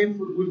متقاطع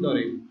فرمول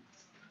داریم.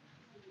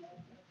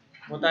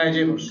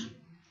 متوجه باش.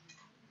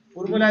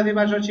 فرمول از این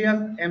بچه چی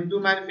است؟ M2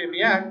 منفی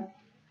M1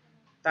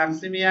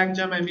 تقسیم 1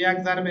 جمع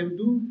M1 ضرب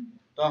M2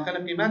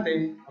 داخل قیمت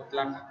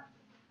مطلق.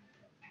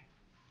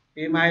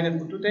 این میل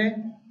خطوط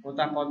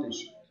متقاطع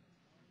شد.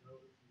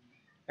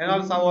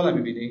 این سوال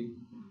ببینید.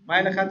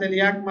 میل خط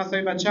L1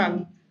 مساوی به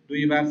چند؟ 2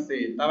 بر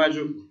 3.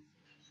 توجه کن.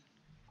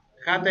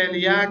 خط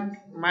L1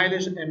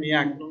 میلش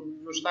M1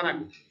 نوشته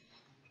نکن.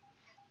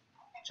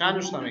 چند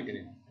نوشته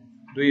میکنیم؟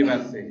 2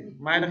 بر 3.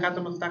 میل خط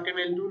مستقیم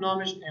L2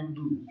 نامش M2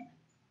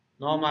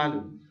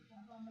 نامعلوم.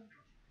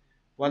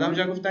 بعدم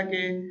جا گفته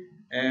که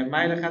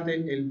میل خط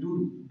L2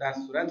 در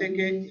صورتی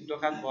که این دو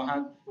خط با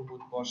هم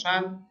عمود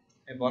باشند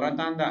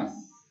عبارتند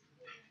است.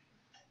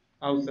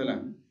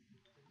 حوصله.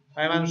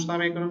 من نوشته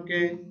میکنم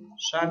که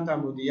شرط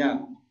عمودیت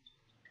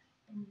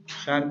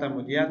شرط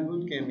مدیت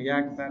بود که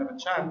M1 ضرب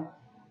چند،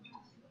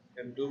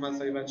 M2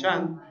 مساوی به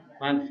چند،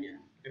 منفی.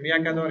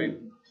 M1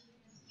 داریم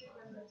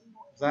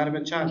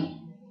ضرب چند،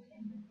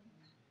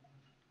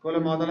 کل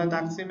معادله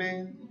تقسیم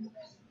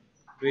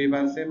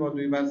 2/3 با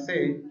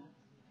 2/3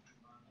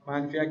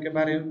 منفی 1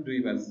 بر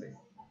 2/3.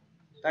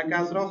 در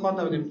کسرها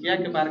خوانده بودیم که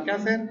 1 بر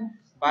کسر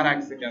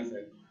برعکس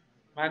کسر،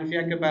 منفی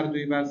 1 بر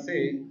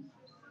 2/3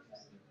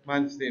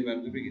 منفی 3 بر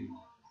 2 بگیریم.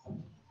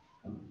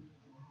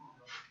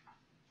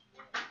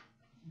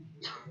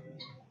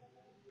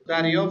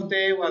 دریافت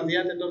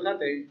وضعیت دو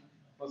خط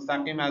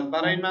مستقیم است.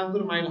 برای این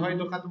منظور میل های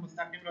دو خط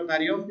مستقیم را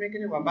دریافت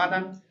میکنیم و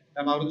بعدا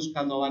در موردش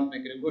قضاوت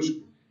میکنیم. گوش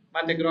کن،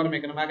 من تکرار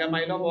میکنم. اگر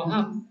میل ها با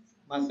هم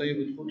مساوی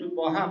بود، خطوط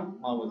با هم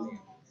موازی.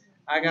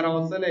 اگر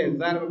حاصل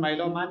ضرب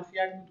میل ها منفی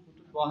 1 بود،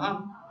 خطوط با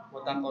هم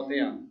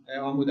متقاطع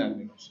عمودی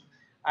میباشد.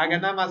 اگر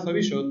نه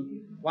مساوی شد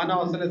و نه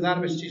حاصل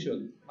ضربش چی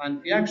شد؟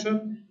 منفی 1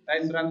 شد، در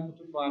این صورت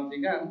خطوط با هم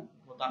دیگر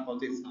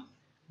متقاطع هستند.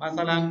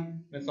 مثلا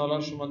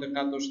مثالا شما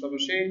دقت داشته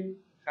باشید.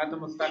 خط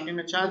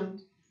مستقیم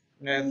چند؟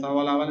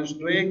 سوال اولش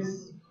 2x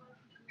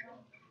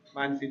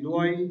منفی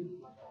 2y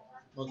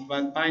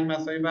مثبت 5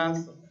 مساوی به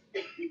است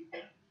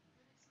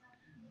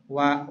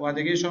و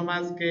دیگه شما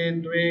هست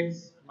که 2x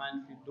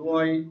منفی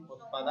 2y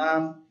مثبت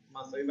 7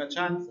 مساوی به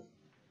چند؟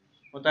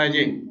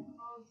 متوجه؟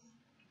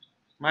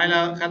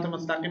 میل خط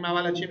مستقیم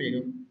اول چی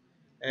میگم؟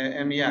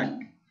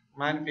 M1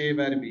 منفی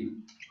بر b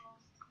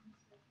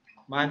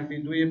منفی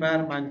 2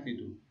 بر منفی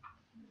 2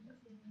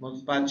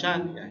 مثبت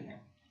چند؟ یعنی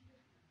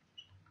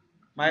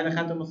میل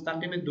خط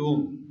مستقیم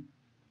دوم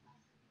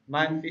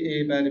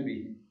منفی a بر b،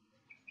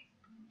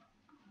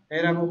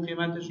 a را با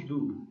قیمتش 2،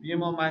 b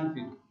ما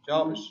منفی 2،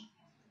 جوابش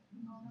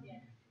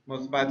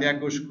مثبت 1.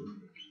 گوش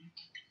کن،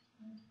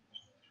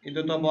 این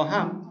دوتا با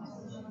هم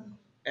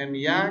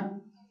M1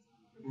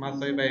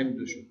 مساوی به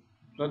M2 شد.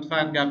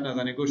 لطفاً گپ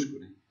نزنید، گوش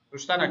کنید،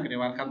 رشته نکنید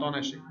و خطا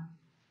نشید،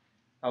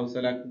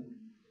 حوصله کنید.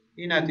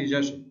 این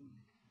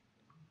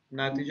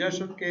نتیجه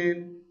شد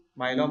که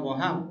میلا با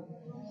هم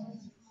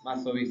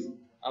مساوی است.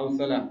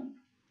 حوصله،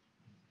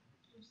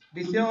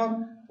 بسیار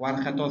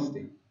ورخطاست،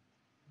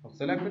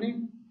 حوصله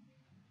کنید.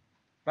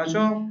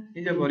 بچه‌ها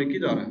اینجا باریکی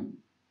داره.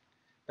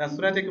 در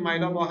صورتی که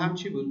میلا با هم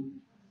چی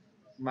بود؟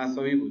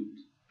 مساوی بود،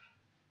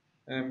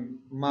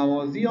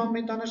 موازی هم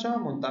میتونه شد،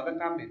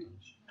 منطبق هم میتونه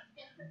شد.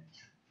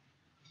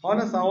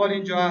 حالا سوال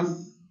اینجا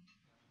است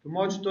که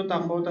ما چطور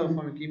تفاوت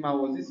بفهمیم که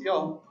موازی است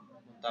یا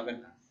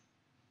منطبق است.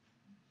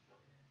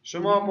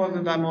 شما باز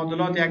در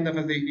معادلات یک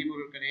دفعه ذهنی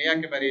مرور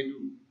کنید. 1 برای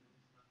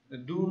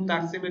 2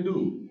 تقسیم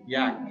 2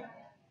 1،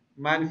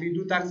 منفی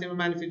 2 تقسیم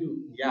منفی 2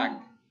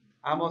 1،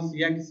 اما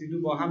 1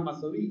 32 با هم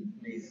مساوی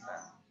نیست.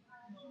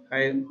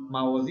 خیر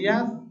موازی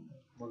است،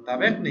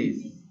 منطبق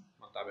نیست.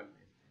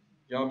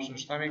 جوابش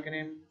رشته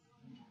میکنیم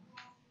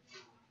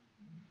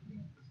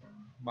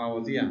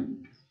موازی هم.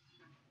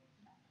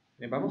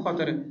 به همون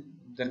خاطر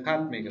دقت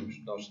میگم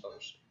داشته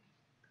باشه.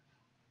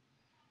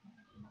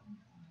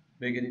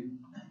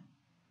 بگیریم